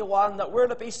verse 21 that we're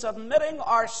to be submitting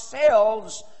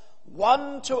ourselves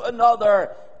one to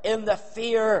another in the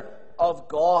fear of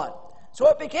God. So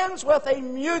it begins with a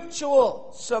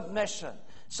mutual submission.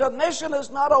 Submission is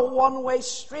not a one-way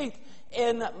street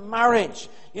in marriage.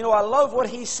 I love what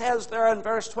he says there in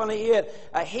verse 28.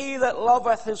 He that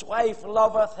loveth his wife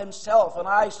loveth himself. And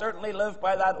I certainly live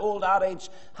by that old adage,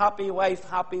 happy wife,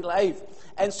 happy life.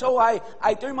 And so I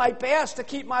do my best to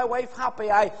keep my wife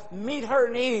happy. I meet her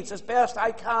needs as best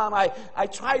I can. I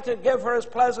try to give her as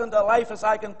pleasant a life as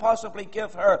I can possibly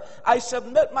give her. I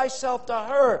submit myself to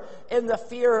her in the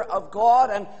fear of God,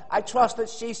 and I trust that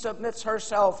she submits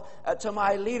herself to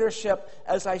my leadership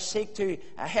as I seek to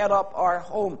head up our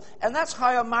home. And that's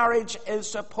how a marriage is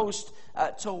supposed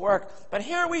to work. But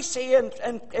here we see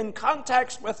in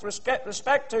context with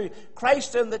respect to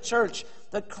Christ and the church,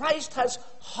 that Christ has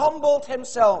humbled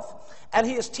himself and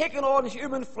he has taken on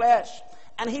human flesh,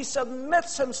 and he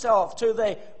submits himself to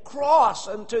the cross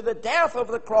and to the death of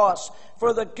the cross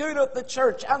for the good of the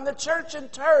church. And the church in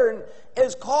turn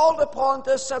is called upon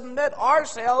to submit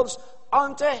ourselves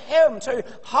unto him, to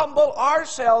humble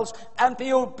ourselves and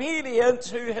be obedient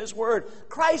to his word.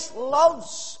 Christ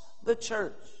loves the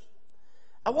church.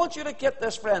 I want you to get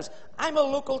this, friends. I'm a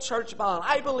local church man.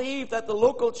 I believe that the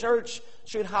local church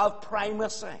should have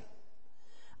primacy.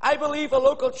 I believe a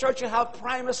local church should have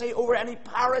primacy over any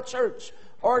parachurch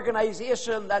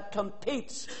organization that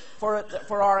competes for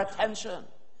our attention.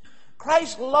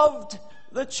 Christ loved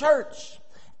the church,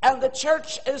 and the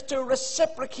church is to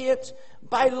reciprocate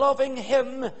by loving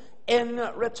him in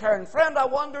return. Friend, I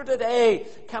wonder today,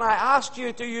 can I ask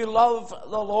you, do you love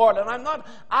the Lord? And I'm not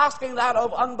asking that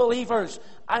of unbelievers.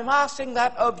 I'm asking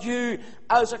that of you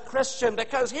as a Christian,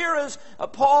 because here is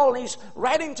Paul, and he's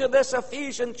writing to this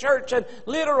Ephesian church, and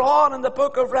later on in the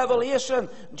book of Revelation,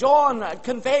 John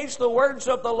conveys the words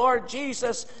of the Lord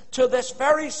Jesus to this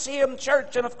very same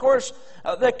church. And of course,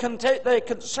 the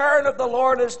concern of the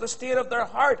Lord is the state of their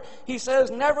heart. He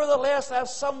says, nevertheless, I have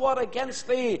somewhat against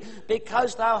thee,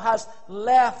 because thou hast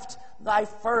left thy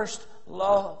first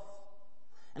love.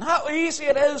 And how easy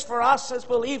it is for us as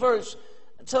believers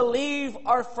to leave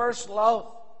our first love,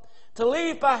 to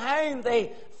leave behind the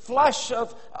flush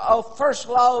of first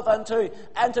love, and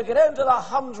to get into the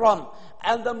humdrum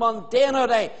and the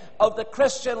mundanity of the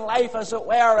Christian life, as it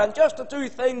were, and just to do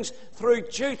things through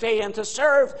duty and to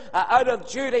serve out of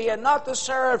duty and not to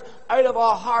serve out of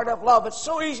a heart of love. It's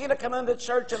so easy to come into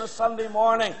church on a Sunday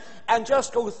morning and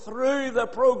just go through the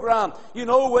program. You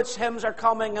know which hymns are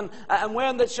coming, and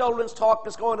when the children's talk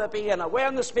is going to be, and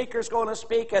when the speaker's going to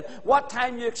speak, and what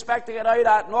time you expect to get out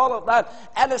at, and all of that.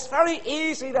 And it's very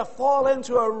easy to fall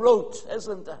into a rote,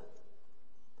 isn't it?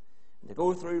 To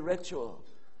go through ritual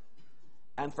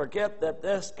and forget that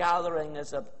this gathering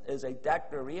is a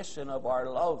declaration of our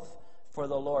love for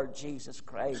the Lord Jesus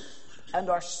Christ. And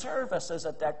our service is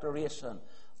a declaration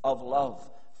of love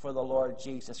for the Lord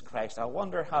Jesus Christ. I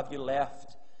wonder, have you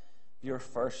left your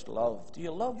first love? Do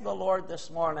you love the Lord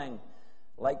this morning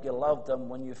like you loved him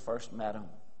when you first met him?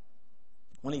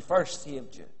 When he first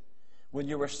saved you? When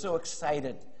you were so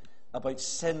excited about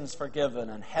sins forgiven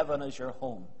and heaven as your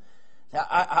home?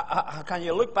 Can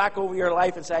you look back over your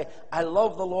life and say, I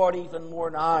love the Lord even more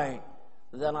now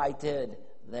than I did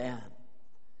then?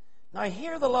 Now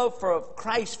here, the love of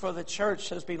Christ for the church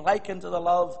has been likened to the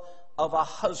love of a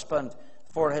husband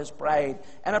for his bride.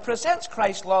 And it presents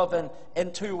Christ's love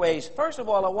in two ways. First of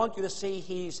all, I want you to see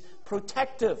he's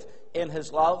protective in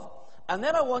his love. And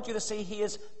then I want you to see he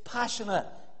is passionate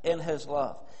in his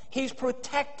love. He's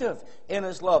protective in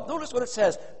his love. Notice what it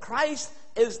says. Christ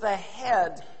is the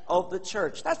head of the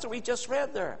church. That's what we just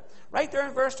read there. Right there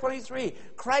in verse 23.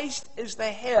 Christ is the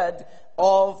head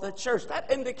of the church.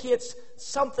 That indicates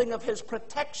something of his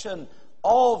protection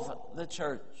of the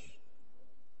church.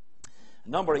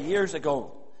 number of years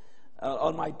ago,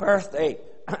 on my birthday,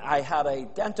 I had a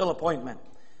dental appointment,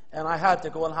 and I had to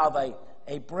go and have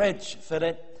a bridge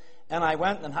fitted, and I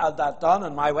went and had that done,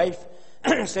 and my wife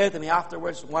said to me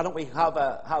afterwards, why don't we have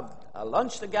a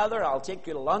lunch together? I'll take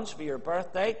you to lunch for your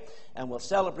birthday, and we'll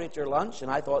celebrate your lunch.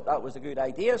 And I thought that was a good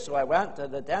idea, so I went to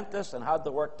the dentist and had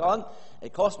the work done.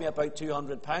 It cost me about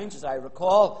 £200, as I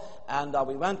recall, and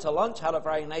we went to lunch, had a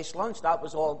very nice lunch. That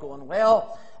was all going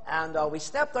well, and we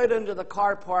stepped out into the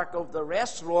car park of the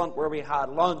restaurant where we had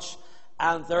lunch,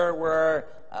 and there were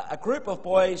a group of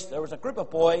boys. There was a group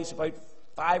of boys, about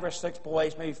 5 or 6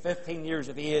 boys, maybe 15 years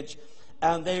of age,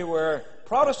 and they were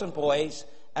Protestant boys,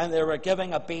 and they were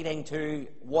giving a beating to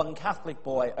one Catholic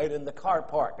boy out in the car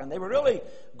park, and they were really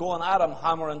going at him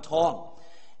hammer and tong.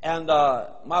 And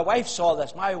my wife saw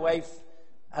this. My wife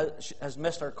has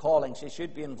missed her calling. She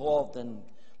should be involved in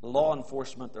law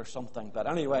enforcement or something. But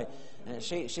anyway,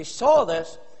 she saw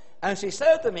this, and she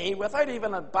said to me, without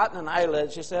even batting an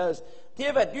eyelid, she says,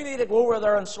 David, you need to go over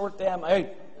there and sort them out.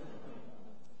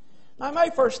 Now,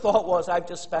 my first thought was, I've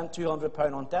just spent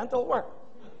 £200 on dental work.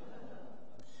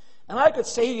 And I could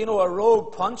see, a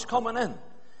rogue punch coming in,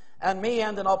 and me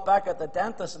ending up back at the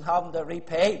dentist and having to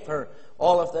repay for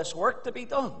all of this work to be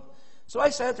done. So I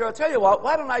said to her, I'll tell you what,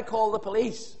 why don't I call the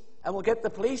police, and we'll get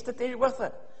the police to deal with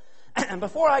it. And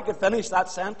before I could finish that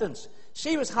sentence,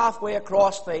 she was halfway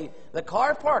across the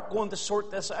car park going to sort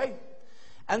this out.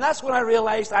 And that's when I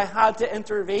realized I had to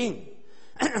intervene.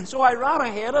 And so I ran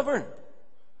ahead of her.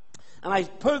 And I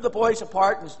pulled the boys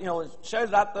apart and,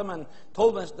 shouted at them and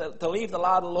told them to leave the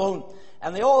lad alone.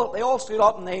 And they all stood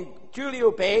up and they duly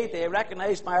obeyed. They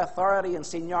recognized my authority and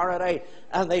seniority.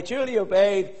 And they duly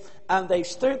obeyed. And they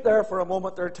stood there for a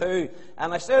moment or two.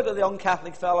 And I said to the young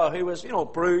Catholic fellow who was,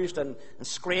 bruised and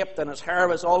scraped, and his hair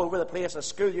was all over the place, his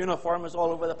school uniform was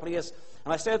all over the place.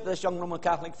 And I said to this young Roman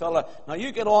Catholic fellow, now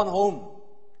you get on home.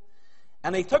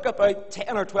 And he took about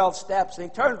 10 or 12 steps, and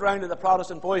he turned around to the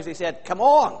Protestant boys and he said, come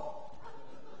on.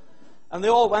 And they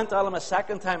all went at him a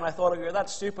second time. I thought, if you're that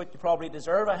stupid, you probably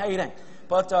deserve a hiding.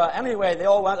 But anyway, they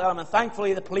all went at him, and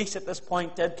thankfully the police at this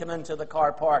point did come into the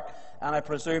car park, and I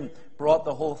presume brought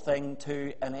the whole thing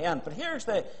to an end. But here's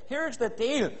the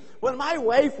deal. When my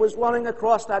wife was running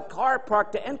across that car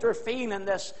park to intervene in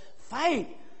this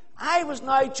fight, I was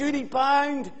now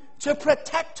duty-bound to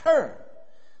protect her.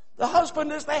 The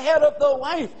husband is the head of the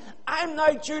wife. I'm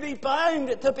now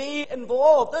duty-bound to be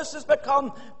involved. This has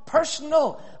become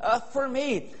personal for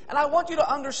me. And I want you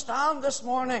to understand this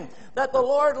morning that the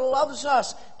Lord loves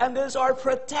us and is our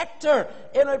protector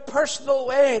in a personal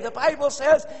way. The Bible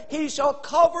says, He shall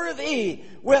cover thee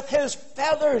with His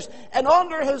feathers, and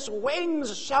under His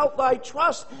wings shalt thou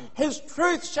trust. His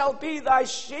truth shall be thy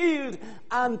shield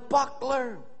and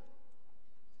buckler.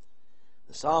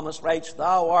 The psalmist writes,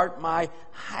 Thou art my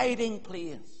hiding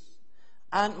place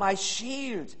and my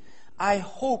shield. I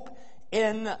hope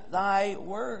in thy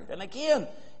word. And again,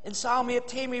 in Psalm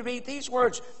 18 we read these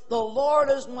words, The Lord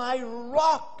is my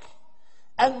rock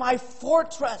and my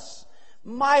fortress,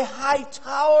 my high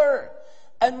tower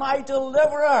and my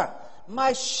deliverer,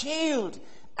 my shield,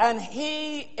 and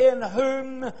He in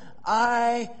whom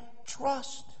I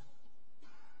trust.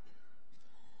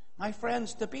 My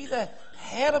friends, to be the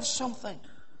head of something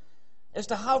is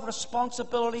to have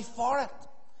responsibility for it.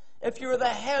 If you're the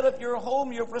head of your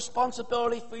home, you have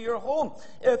responsibility for your home.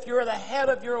 If you're the head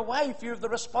of your wife, you have the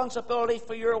responsibility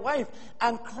for your wife.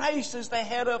 And Christ is the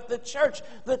head of the church.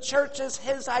 The church is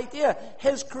His idea,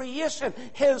 His creation,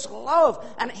 His love,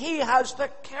 and He has the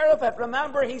care of it.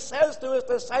 Remember, He says to His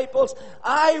disciples,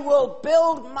 I will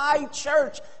build my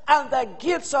church, and the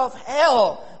gates of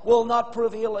hell will not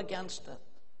prevail against it.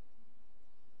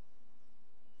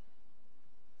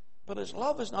 But His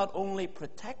love is not only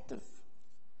protective,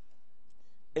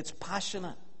 it's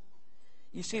passionate.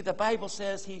 You see, the Bible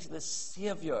says He's the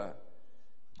Savior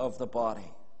of the body.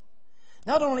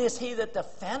 Not only is He the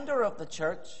defender of the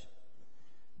church,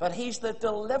 but He's the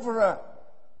deliverer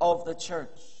of the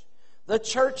church. The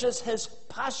church is His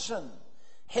passion,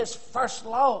 His first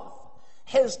love,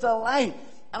 His delight.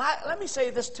 And let me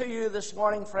say this to you this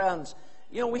morning, friends.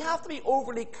 We have to be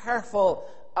overly careful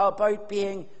about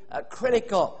being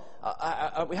critical.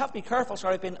 We have to be careful,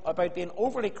 about being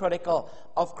overly critical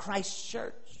of Christ's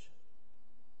church.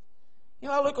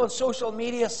 I look on social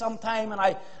media sometime and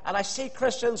I see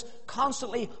Christians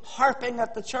constantly harping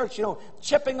at the church,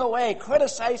 chipping away,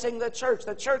 criticizing the church.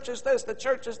 The church is this, the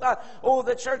church is that. Oh,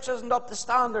 the church isn't up to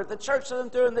standard. The church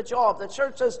isn't doing the job. The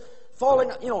church is falling,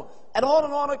 and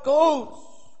on it goes.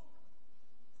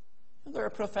 And there are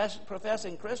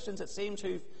professing Christians, it seems,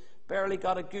 who've barely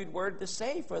got a good word to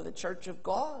say for the church of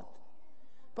God.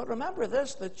 But remember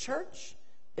this, the church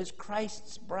is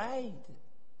Christ's bride.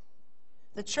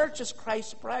 The church is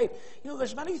Christ's bride. You know,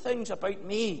 there's many things about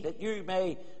me that you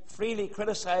may freely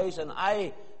criticize, and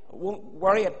I won't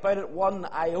worry about it one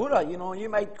iota. You know, you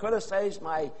might criticize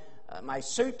my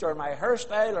suit or my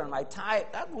hairstyle or my tie.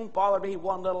 That won't bother me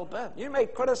one little bit. You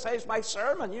might criticize my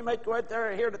sermon. You might go out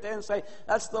there here today and say,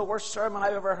 that's the worst sermon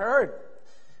I've ever heard.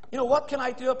 You know, what can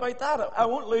I do about that? I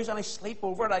won't lose any sleep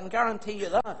over it. I can guarantee you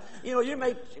that. You know, you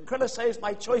might criticize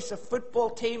my choice of football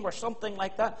team or something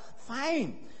like that.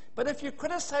 Fine. But if you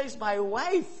criticize my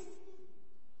wife,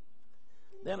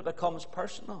 then it becomes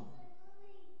personal.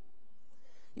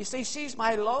 You see, she's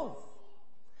my love.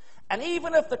 And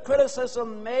even if the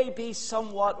criticism may be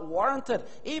somewhat warranted,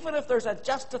 even if there's a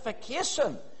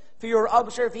justification for your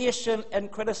observation and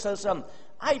criticism,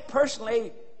 I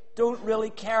personally don't really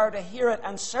care to hear it,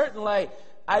 and certainly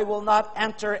I will not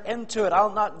enter into it.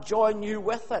 I'll not join you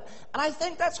with it. And I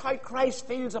think that's how Christ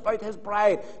feels about his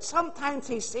bride. Sometimes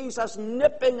he sees us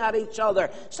nipping at each other.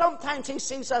 Sometimes he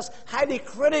sees us highly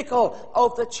critical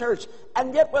of the church.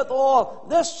 And yet with all,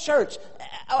 this church,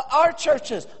 our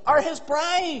churches, are his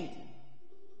bride.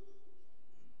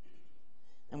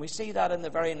 And we see that in the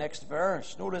very next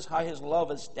verse. Notice how his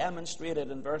love is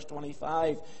demonstrated in verse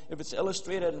 25. If it's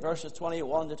illustrated in verses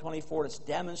 21 to 24, it's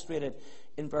demonstrated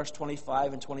in verse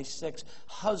 25 and 26.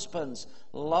 Husbands,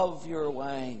 love your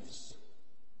wives,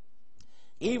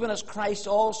 even as Christ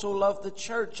also loved the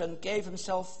church and gave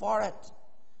himself for it,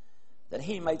 that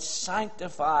he might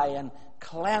sanctify and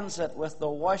cleanse it with the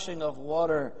washing of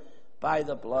water by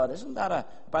the blood. Isn't that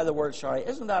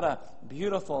a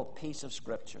beautiful piece of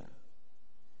Scripture?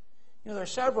 You know, there are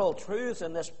several truths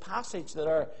in this passage that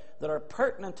are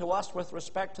pertinent to us with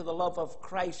respect to the love of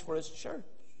Christ for his church.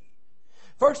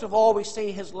 First of all, we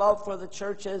see his love for the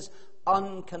church is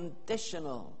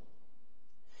unconditional.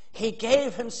 He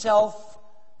gave himself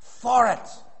for it.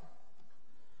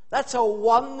 That's a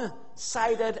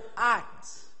one-sided act.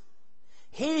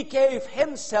 He gave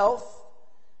himself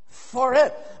for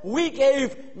it. We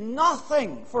gave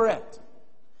nothing for it.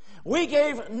 We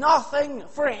gave nothing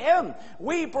for him.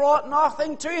 We brought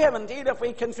nothing to him. Indeed, if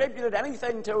we contributed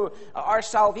anything to our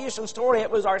salvation story,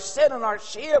 it was our sin and our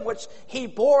shame which he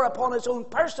bore upon his own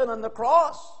person on the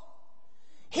cross.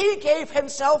 He gave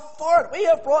himself for it. We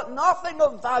have brought nothing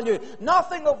of value,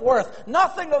 nothing of worth,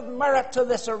 nothing of merit to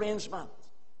this arrangement.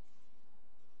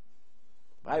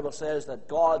 The Bible says that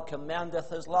God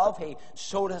commendeth his love. He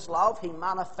showed his love. He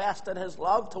manifested his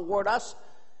love toward us,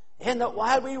 in that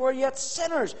while we were yet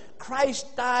sinners,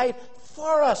 Christ died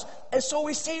for us. And so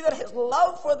we see that his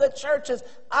love for the church is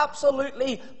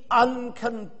absolutely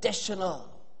unconditional.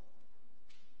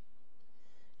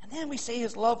 And then we see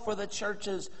his love for the church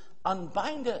is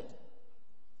unbounded.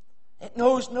 It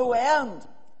knows no end.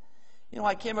 You know,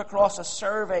 I came across a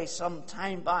survey some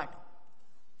time back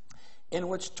in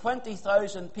which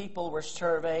 20,000 people were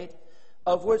surveyed,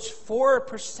 of which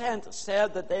 4%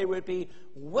 said that they would be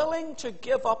willing to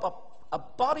give up a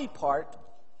body part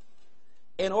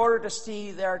in order to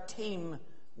see their team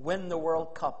win the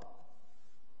World Cup.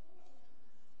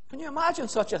 Can you imagine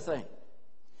such a thing?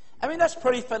 I mean, that's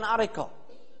pretty fanatical.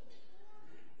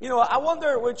 You know, I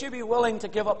wonder, would you be willing to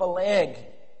give up a leg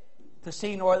to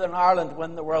see Northern Ireland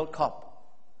win the World Cup?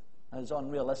 As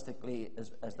unrealistic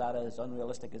as that is.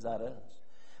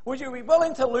 Would you be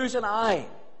willing to lose an eye?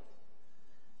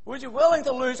 Would you be willing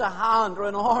to lose a hand or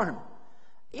an arm?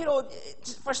 You know,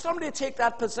 for somebody to take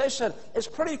that position is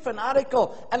pretty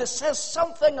fanatical, and it says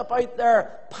something about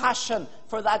their passion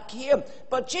for that game.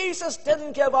 But Jesus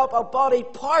didn't give up a body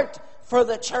part for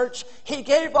the church. He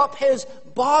gave up his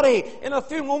body. In a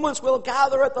few moments we'll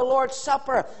gather at the Lord's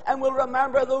Supper and we'll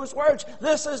remember those words.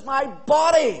 This is my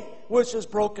body which is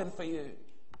broken for you.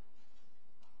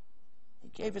 He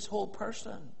gave his whole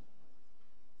person.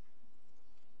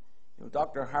 You know,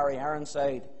 Dr. Harry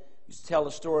Ironside used to tell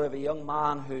the story of a young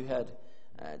man who had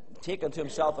taken to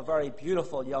himself a very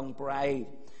beautiful young bride.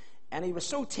 And he was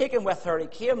so taken with her, he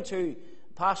came to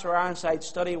Pastor Ironside's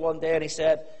study one day and he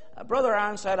said, Brother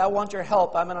Ironside, I want your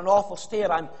help. I'm in an awful state.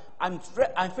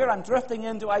 I fear I'm drifting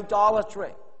into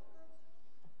idolatry.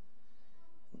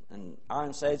 And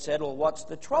Ironside said, well, what's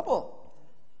the trouble?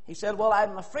 He said, well,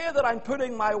 I'm afraid that I'm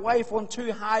putting my wife on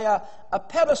too high a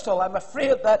pedestal. I'm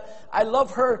afraid that I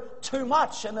love her too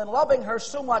much, and in loving her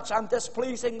so much, I'm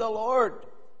displeasing the Lord.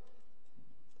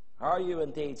 Are you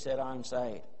indeed? Said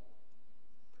Ironside.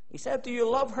 He said, do you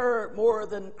love her more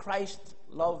than Christ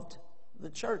loved the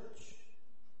church?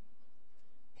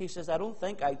 He says, I don't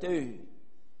think I do.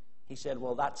 He said,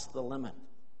 well, that's the limit.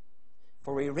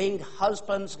 For we read,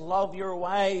 husbands, love your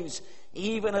wives,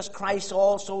 even as Christ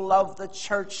also loved the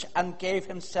church and gave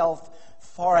himself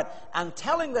for it. And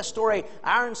telling the story,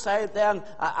 Ironside then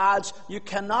adds, you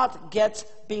cannot get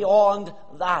beyond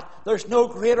that. There's no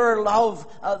greater love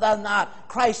than that.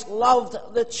 Christ loved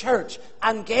the church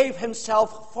and gave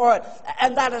himself for it.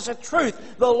 And that is a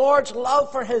truth. The Lord's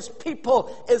love for his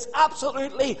people is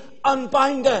absolutely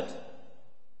unbounded.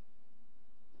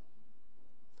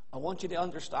 I want you to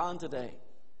understand today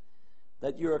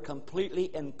that you are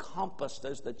completely encompassed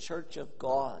as the church of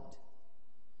God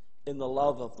in the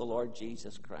love of the Lord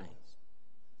Jesus Christ.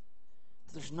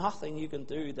 There's nothing you can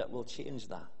do that will change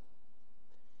that.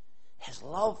 His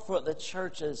love for the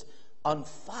church is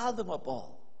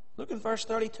unfathomable. Look in verse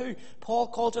 32. Paul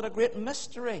calls it a great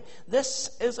mystery.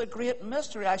 This is a great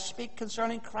mystery. I speak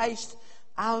concerning Christ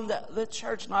and the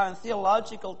church. Now, in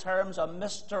theological terms, a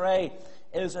mystery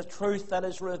is a truth that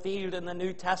is revealed in the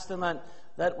New Testament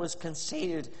that was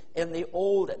concealed in the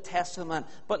Old Testament.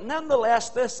 But nonetheless,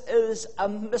 this is a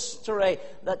mystery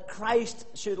that Christ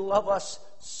should love us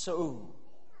so.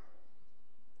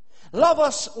 Love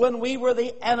us when we were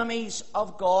the enemies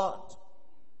of God.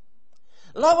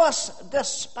 Love us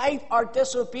despite our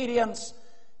disobedience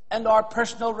and our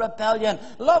personal rebellion.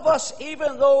 Love us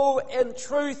even though in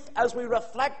truth, as we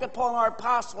reflect upon our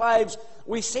past lives,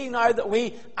 we see now that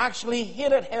we actually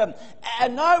hated him.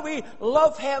 And now we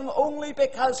love him only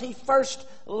because he first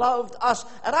loved us.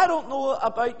 And I don't know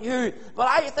about you, but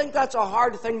I think that's a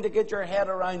hard thing to get your head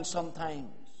around sometimes.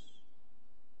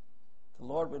 The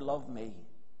Lord would love me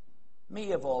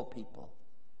of all people.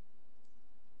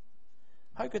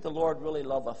 How could the Lord really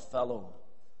love a fellow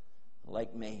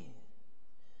like me?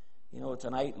 You know,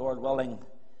 tonight, Lord willing,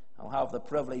 I'll have the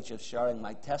privilege of sharing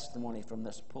my testimony from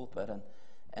this pulpit.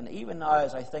 And even now,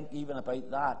 as I think even about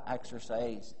that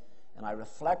exercise, and I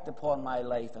reflect upon my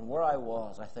life and where I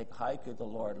was, I think, how could the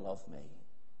Lord love me?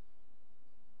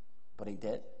 But he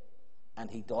did, and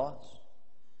he does.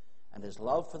 And his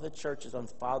love for the church is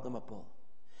unfathomable.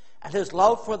 And his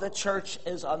love for the church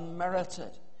is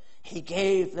unmerited. He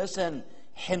gave, listen,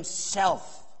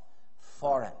 himself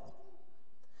for it.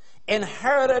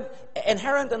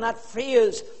 Inherent in that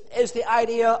phrase is the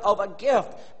idea of a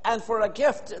gift. And for a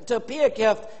gift to be a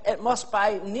gift, it must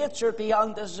by nature be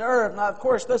undeserved. Now, of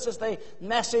course, this is the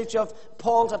message of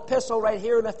Paul's epistle right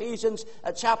here in Ephesians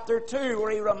chapter 2,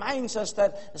 where he reminds us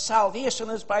that salvation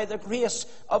is by the grace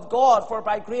of God. For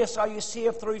by grace are you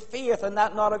saved through faith, and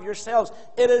that not of yourselves.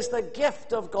 It is the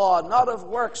gift of God, not of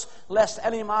works, lest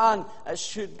any man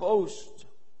should boast.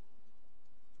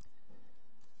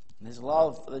 And his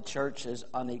love for the church is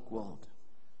unequaled.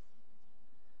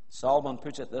 Solomon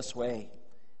puts it this way: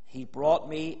 he brought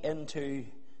me into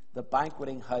the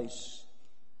banqueting house,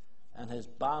 and his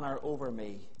banner over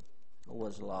me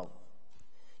was love.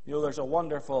 You know, there's a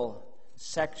wonderful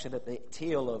section at the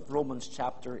tail of Romans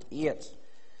chapter 8,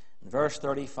 verse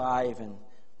 35, and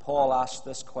Paul asks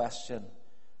this question: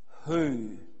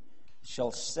 who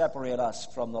shall separate us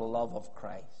from the love of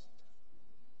Christ?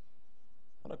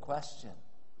 What a question.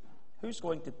 Who's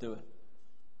going to do it?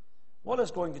 What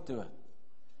is going to do it?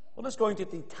 What is going to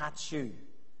detach you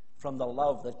from the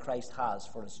love that Christ has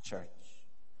for his church?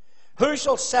 Who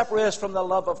shall separate us from the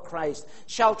love of Christ?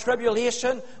 Shall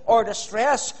tribulation or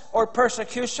distress or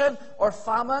persecution or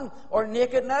famine or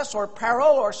nakedness or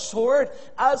peril or sword?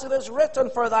 As it is written,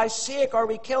 for thy sake are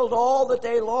we killed all the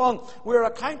day long. We are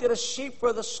accounted as sheep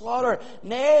for the slaughter.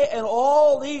 Nay, in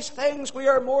all these things we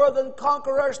are more than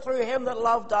conquerors through him that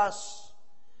loved us.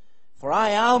 For I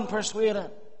am persuaded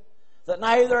that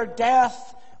neither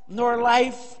death, nor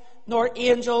life, nor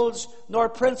angels, nor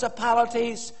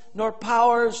principalities, nor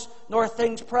powers, nor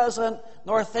things present,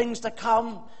 nor things to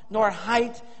come, nor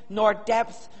height, nor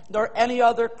depth, nor any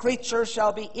other creature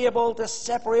shall be able to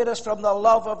separate us from the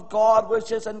love of God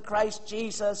which is in Christ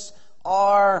Jesus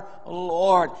our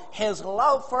Lord. His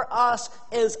love for us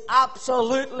is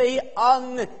absolutely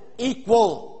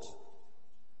unequaled.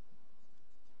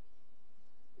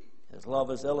 His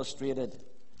love is illustrated.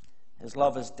 His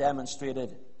love is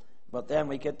demonstrated. But then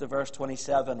we get to verse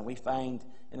 27. We find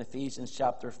in Ephesians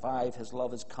chapter 5, his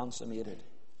love is consummated.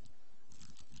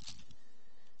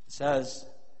 It says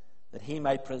that he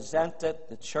might present it,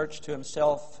 the church, to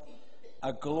himself,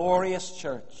 a glorious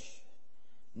church,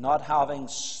 not having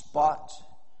spot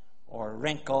or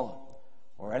wrinkle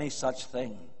or any such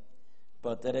thing,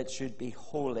 but that it should be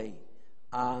holy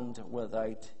and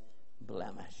without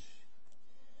blemish.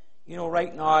 You know,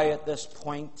 right now at this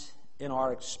point in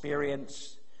our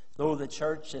experience, though the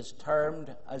church is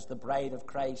termed as the bride of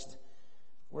Christ,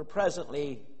 we're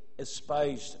presently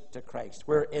espoused to Christ.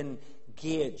 We're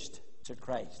engaged to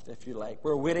Christ, if you like.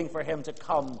 We're waiting for him to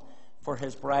come for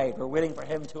his bride. We're waiting for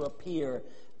him to appear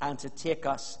and to take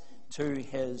us to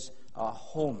his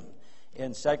home.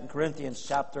 In 2 Corinthians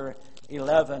chapter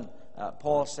 11,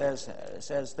 Paul says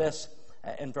this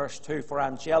in verse 2, "For I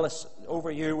am jealous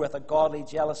over you with a godly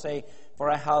jealousy, for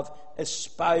I have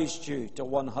espoused you to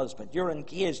one husband." You're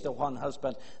engaged to one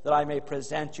husband, that I may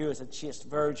present you as a chaste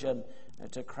virgin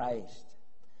to Christ.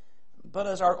 But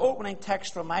as our opening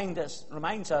text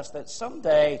reminds us that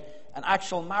someday an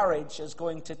actual marriage is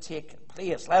going to take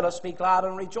place. Let us be glad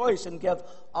and rejoice and give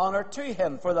honor to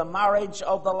him, for the marriage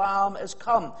of the Lamb is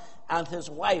come, and his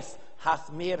wife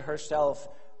hath made herself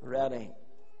ready.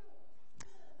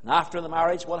 And after the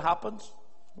marriage, what happens?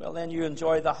 Well, then you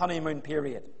enjoy the honeymoon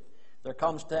period. There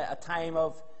comes a time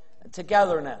of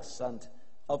togetherness and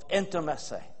of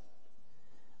intimacy.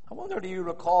 I wonder, do you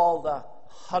recall the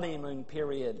honeymoon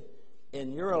period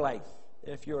in your life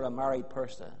if you're a married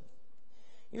person?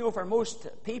 You know, for most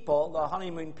people, the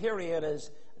honeymoon period is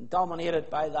dominated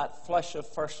by that flush of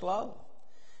first love.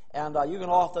 And you can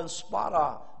often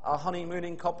spot a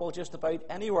honeymooning couple just about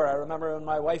anywhere. I remember when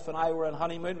my wife and I were on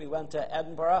honeymoon, we went to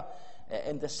Edinburgh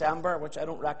in December, which I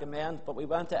don't recommend, but we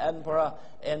went to Edinburgh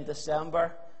in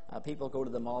December. People go to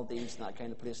the Maldives and that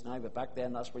kind of place now, but back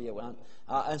then that's where you went.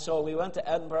 And so we went to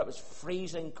Edinburgh. It was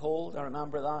freezing cold, I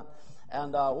remember that.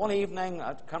 And one evening,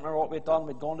 I can't remember what we'd done,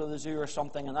 we'd gone to the zoo or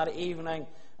something, and that evening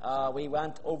we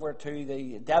went over to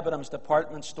the Debenhams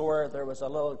department store. There was a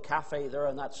little cafe there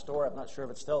in that store, I'm not sure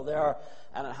if it's still there,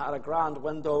 and it had a grand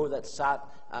window that sat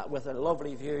with a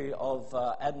lovely view of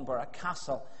Edinburgh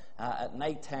Castle. At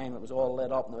night time, it was all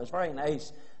lit up, and it was very nice.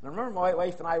 And I remember my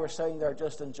wife and I were sitting there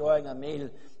just enjoying a meal,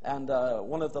 and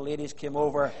one of the ladies came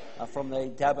over from the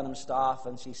Debenham staff,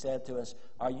 and she said to us,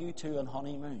 "Are you two on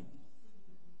honeymoon?"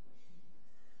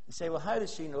 You say, well, how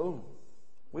does she know?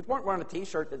 We weren't wearing a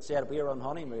t-shirt that said we were on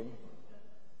honeymoon.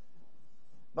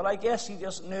 But I guess she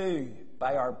just knew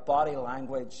by our body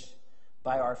language,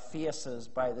 by our faces,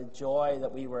 by the joy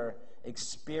that we were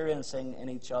experiencing in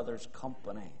each other's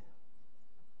company.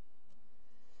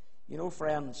 You know,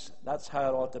 friends, that's how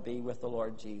it ought to be with the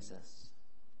Lord Jesus.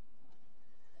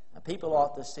 And people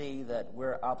ought to see that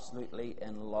we're absolutely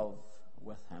in love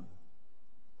with him.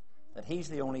 That he's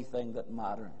the only thing that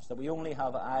matters. That we only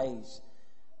have eyes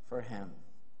for him.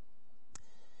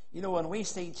 You know, when we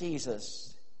see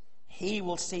Jesus, he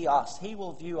will see us. He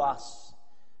will view us.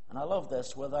 And I love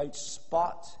this, without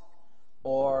spot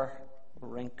or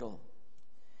wrinkle.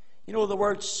 You know, the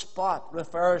word spot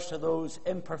refers to those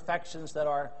imperfections that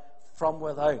are from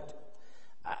without.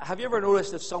 Have you ever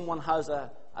noticed if someone has a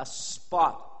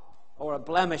spot or a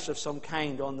blemish of some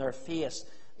kind on their face?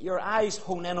 Your eyes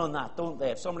hone in on that, don't they?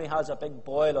 If somebody has a big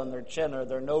boil on their chin or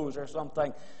their nose or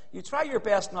something, you try your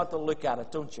best not to look at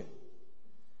it, don't you?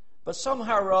 But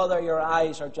somehow or other, your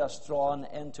eyes are just drawn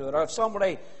into it. Or if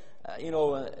somebody,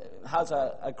 has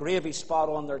a gravy spot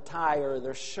on their tie or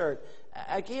their shirt,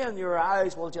 again, your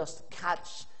eyes will just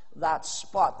catch that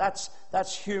spot.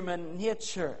 That's human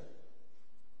nature.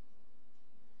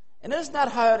 And isn't that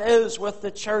how it is with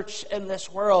the church in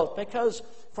this world? Because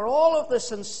for all of the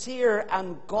sincere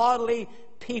and godly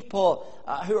people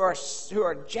who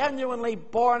are genuinely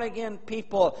born-again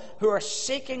people, who are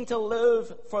seeking to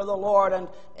live for the Lord, and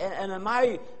in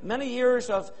my many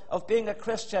years of being a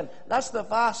Christian, that's the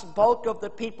vast bulk of the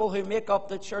people who make up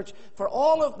the church. For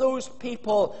all of those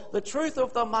people, the truth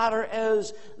of the matter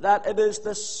is that it is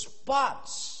the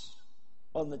spots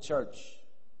on the church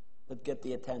that get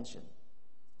the attention.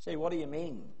 Say, what do you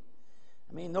mean?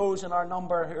 I mean those in our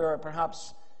number who are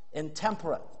perhaps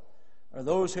intemperate, or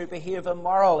those who behave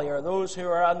immorally, or those who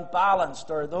are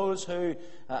unbalanced, or those who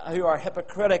are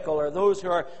hypocritical, or those who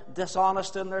are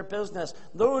dishonest in their business.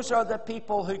 Those are the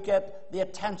people who get the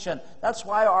attention. That's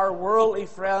why our worldly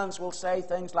friends will say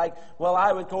things like, well,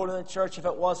 I would go to the church if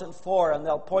it wasn't for, and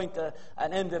they'll point to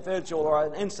an individual or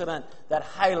an incident that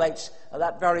highlights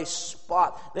that very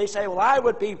spot. They say, well, I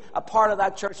would be a part of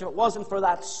that church if it wasn't for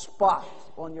that spot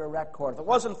on your record, if it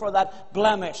wasn't for that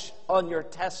blemish on your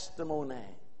testimony.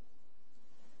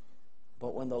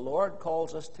 But when the Lord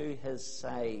calls us to his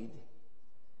side,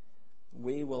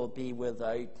 we will be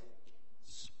without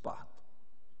spot.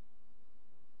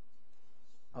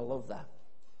 I love that.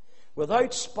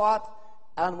 Without spot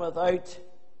and without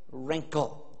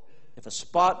wrinkle. If a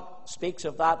spot speaks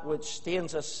of that which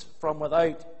stains us from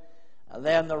without,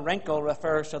 then the wrinkle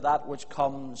refers to that which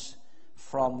comes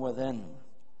from within.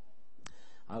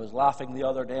 I was laughing the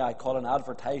other day. I caught an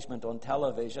advertisement on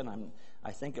television.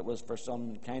 I think it was for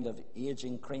some kind of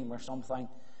aging cream or something,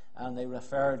 and they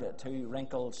referred to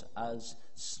wrinkles as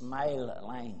smile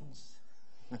lines.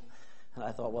 And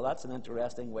I thought, well, that's an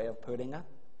interesting way of putting it.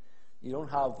 You don't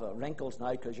have wrinkles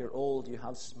now because you're old. You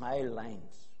have smile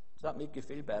lines. Does that make you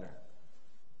feel better?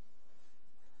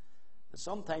 But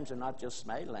sometimes they're not just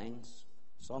smile lines.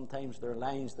 Sometimes they're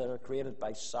lines that are created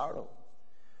by sorrow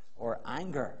or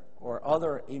anger or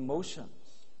other emotions.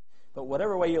 But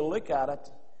whatever way you look at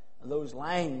it, those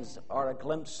lines are a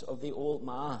glimpse of the old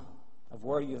man, of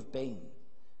where you've been,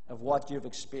 of what you've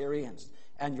experienced,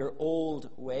 and your old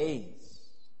ways.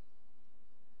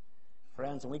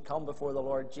 Friends, when we come before the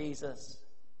Lord Jesus,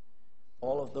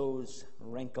 all of those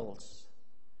wrinkles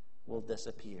will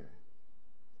disappear.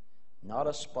 Not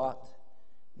a spot,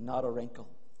 not a wrinkle.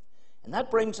 And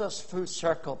that brings us full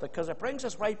circle, because it brings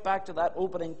us right back to that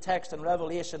opening text in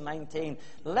Revelation 19.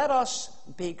 Let us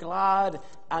be glad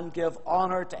and give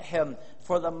honor to him,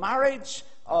 for the marriage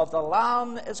of the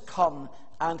Lamb is come,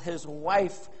 and his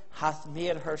wife hath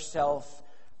made herself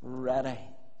ready.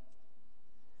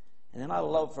 And then I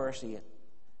love verse 8.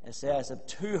 It says that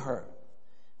to her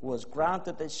was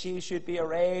granted that she should be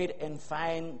arrayed in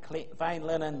fine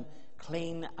linen,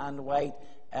 clean and white.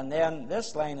 And then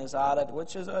this line is added,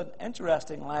 which is an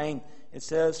interesting line. It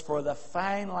says, for the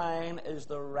fine line is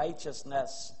the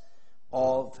righteousness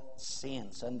of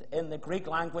saints. And in the Greek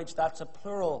language, that's a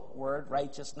plural word,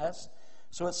 righteousness.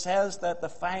 So it says that the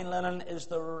fine linen is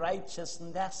the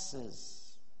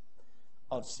righteousnesses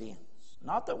of saints.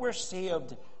 Not that we're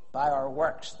saved by our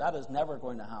works. That is never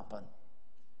going to happen.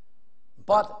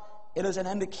 But it is an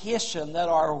indication that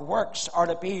our works are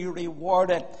to be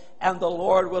rewarded, and the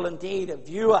Lord will indeed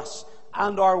view us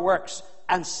and our works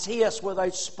and see us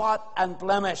without spot and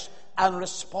blemish and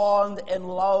respond in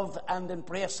love and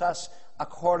embrace us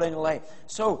accordingly.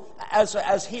 So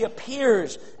as he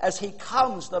appears, as he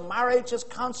comes, the marriage is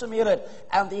consummated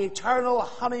and the eternal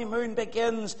honeymoon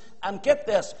begins. And get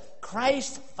this,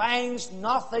 Christ finds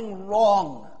nothing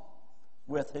wrong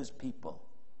with his people.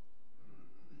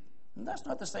 And that's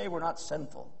not to say we're not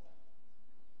sinful.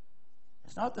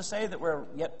 It's not to say that we're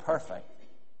yet perfect.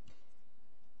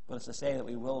 But it's to say that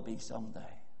we will be someday.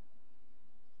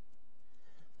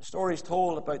 The story is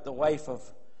told about the wife of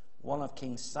one of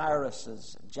King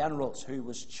Cyrus's generals who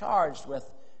was charged with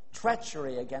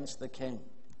treachery against the king.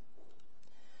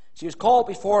 She was called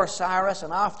before Cyrus,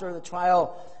 and after the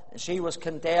trial, she was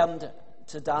condemned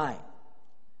to die.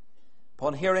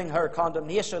 Upon hearing her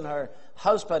condemnation, her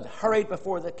husband hurried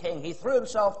before the king. He threw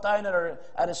himself down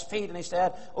at his feet and he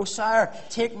said, "O sire,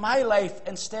 take my life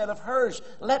instead of hers.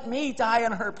 Let me die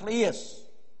in her place."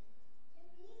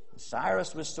 And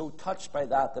Cyrus was so touched by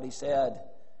that he said,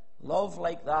 "Love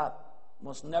like that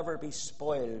must never be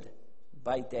spoiled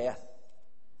by death."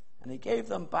 And he gave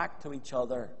them back to each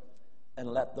other and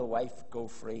let the wife go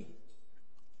free.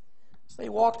 As they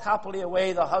walked happily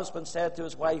away, the husband said to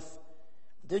his wife,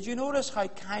 "Did you notice how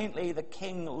kindly the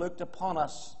king looked upon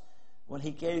us when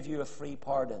he gave you a free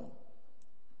pardon?"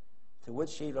 To which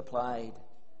she replied,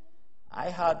 "I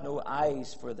had no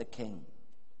eyes for the king.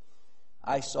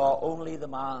 I saw only the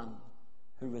man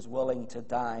who was willing to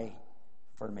die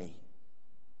for me."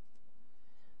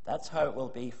 That's how it will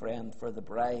be, friend, for the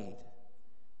bride,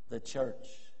 the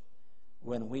church,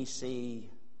 when we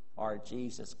see our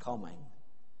Jesus coming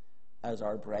as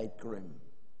our bridegroom.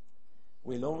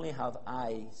 We'll only have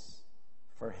eyes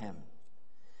for him.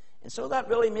 And so that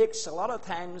really makes a lot of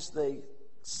times the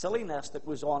silliness that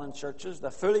goes on in churches, the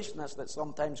foolishness that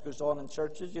sometimes goes on in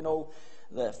churches,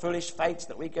 the foolish fights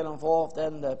that we get involved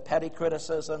in, the petty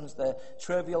criticisms, the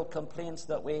trivial complaints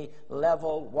that we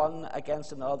level one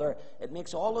against another. It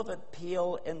makes all of it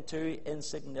pale into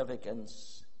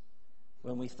insignificance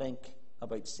when we think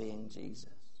about seeing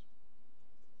Jesus.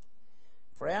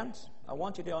 Friends, I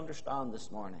want you to understand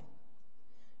this morning,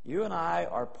 you and I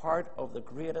are part of the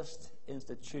greatest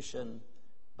institution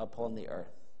upon the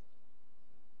earth.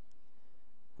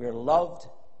 We're loved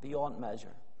beyond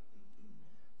measure.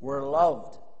 We're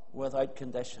loved without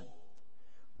condition.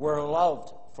 We're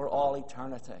loved for all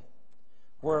eternity.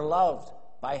 We're loved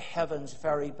by heaven's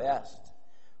very best.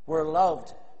 We're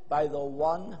loved by the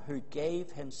one who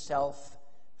gave himself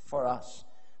for us.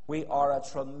 We are a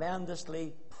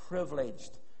tremendously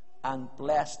privileged and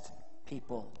blessed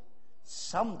people.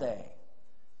 Someday,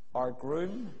 our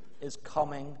groom is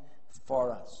coming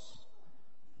for us.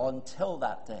 Until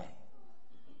that day,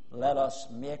 let us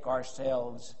make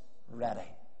ourselves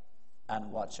ready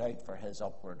and watch out for his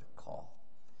upward call.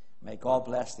 May God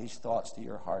bless these thoughts to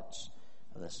your hearts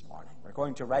this morning. We're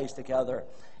going to rise together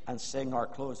and sing our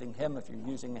closing hymn. If you're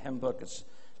using the hymn book, it's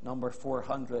number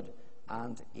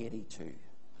 482.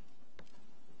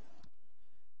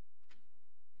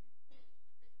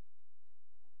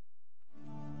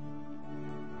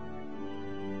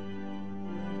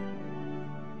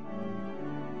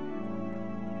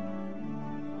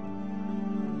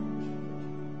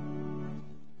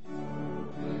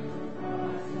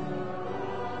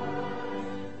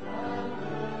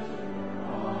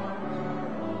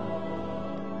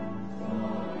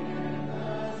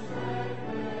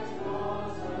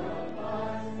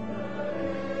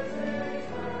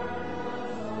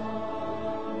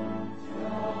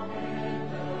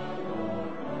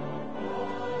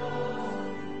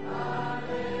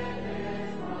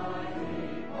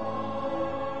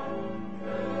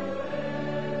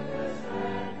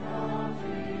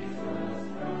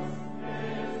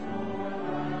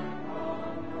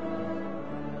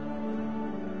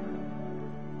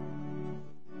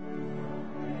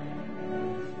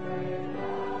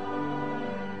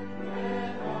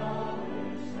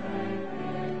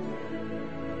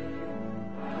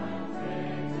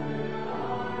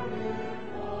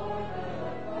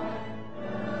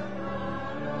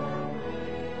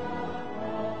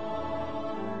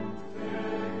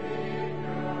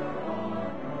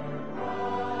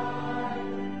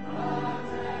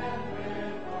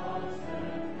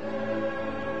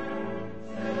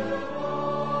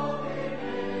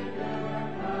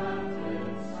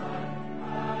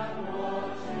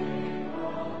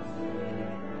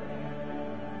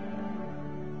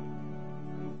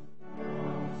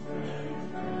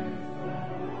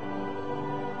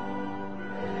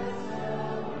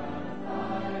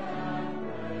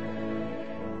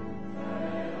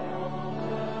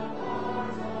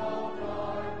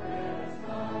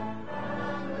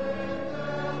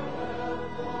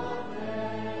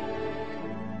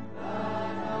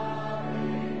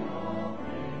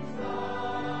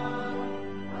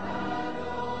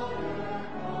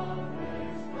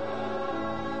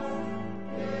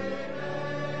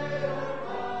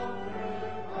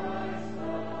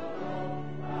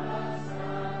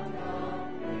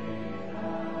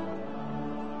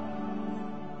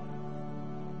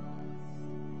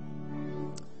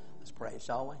 pray,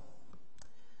 shall we?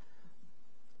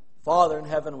 Father in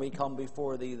heaven, we come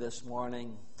before Thee this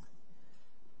morning.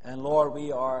 And Lord,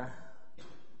 we are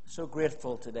so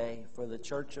grateful today for the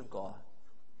Church of God.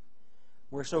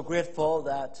 We're so grateful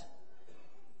that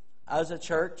as a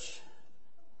church,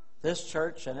 this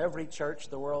church and every church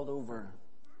the world over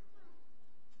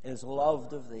is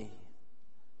loved of Thee.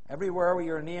 Everywhere where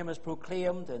Your name is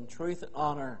proclaimed in truth and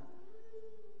honor,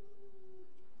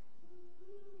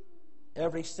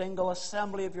 every single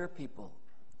assembly of Your people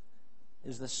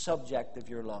is the subject of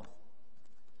Your love.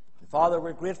 And Father,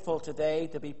 we're grateful today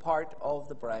to be part of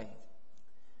the bride.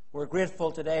 We're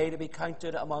grateful today to be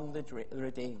counted among the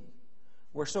redeemed.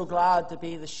 We're so glad to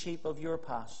be the sheep of Your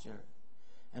pasture.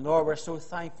 And Lord, we're so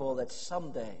thankful that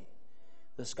someday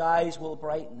the skies will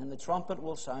brighten and the trumpet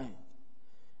will sound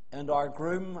and our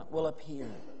groom will appear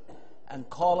and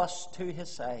call us to his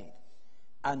side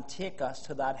and take us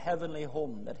to that heavenly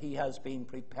home that He has been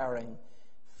preparing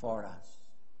for us.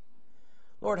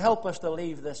 Lord, help us to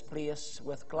leave this place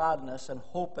with gladness and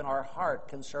hope in our heart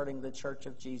concerning the Church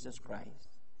of Jesus Christ.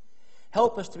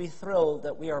 Help us to be thrilled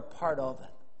that we are part of it.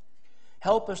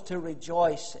 Help us to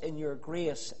rejoice in Your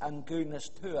grace and goodness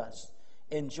to us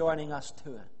in joining us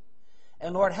to it.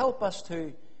 And Lord, help us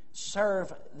to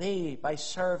serve Thee by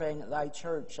serving Thy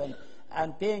church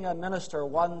and being a minister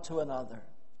one to another.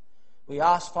 We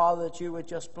ask, Father, that You would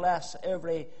just bless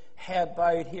every head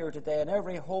bowed here today and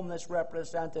every home that's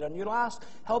represented. And You'll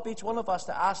help each one of us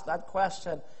to ask that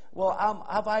question, well,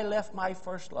 have I left my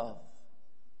first love?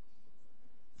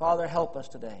 Father, help us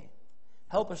today.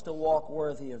 Help us to walk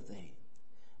worthy of Thee.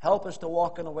 Help us to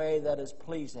walk in a way that is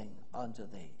pleasing unto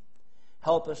Thee.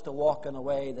 Help us to walk in a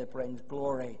way that brings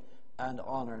glory and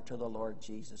honor to the Lord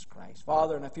Jesus Christ.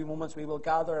 Father, in a few moments we will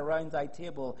gather around Thy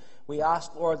table. We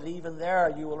ask, Lord, that even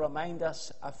there You will remind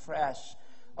us afresh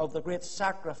of the great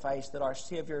sacrifice that our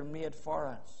Savior made for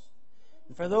us.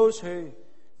 And for those who,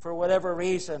 for whatever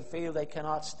reason, feel they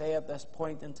cannot stay at this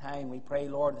point in time, we pray,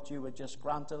 Lord, that You would just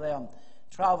grant to them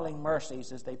traveling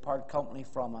mercies as they part company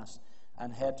from us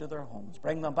and head to their homes.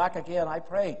 Bring them back again, I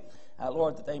pray,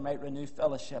 Lord, that they might renew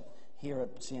fellowship here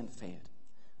at St. Faith.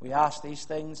 We ask these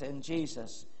things in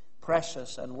Jesus'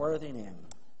 precious and worthy name.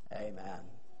 Amen.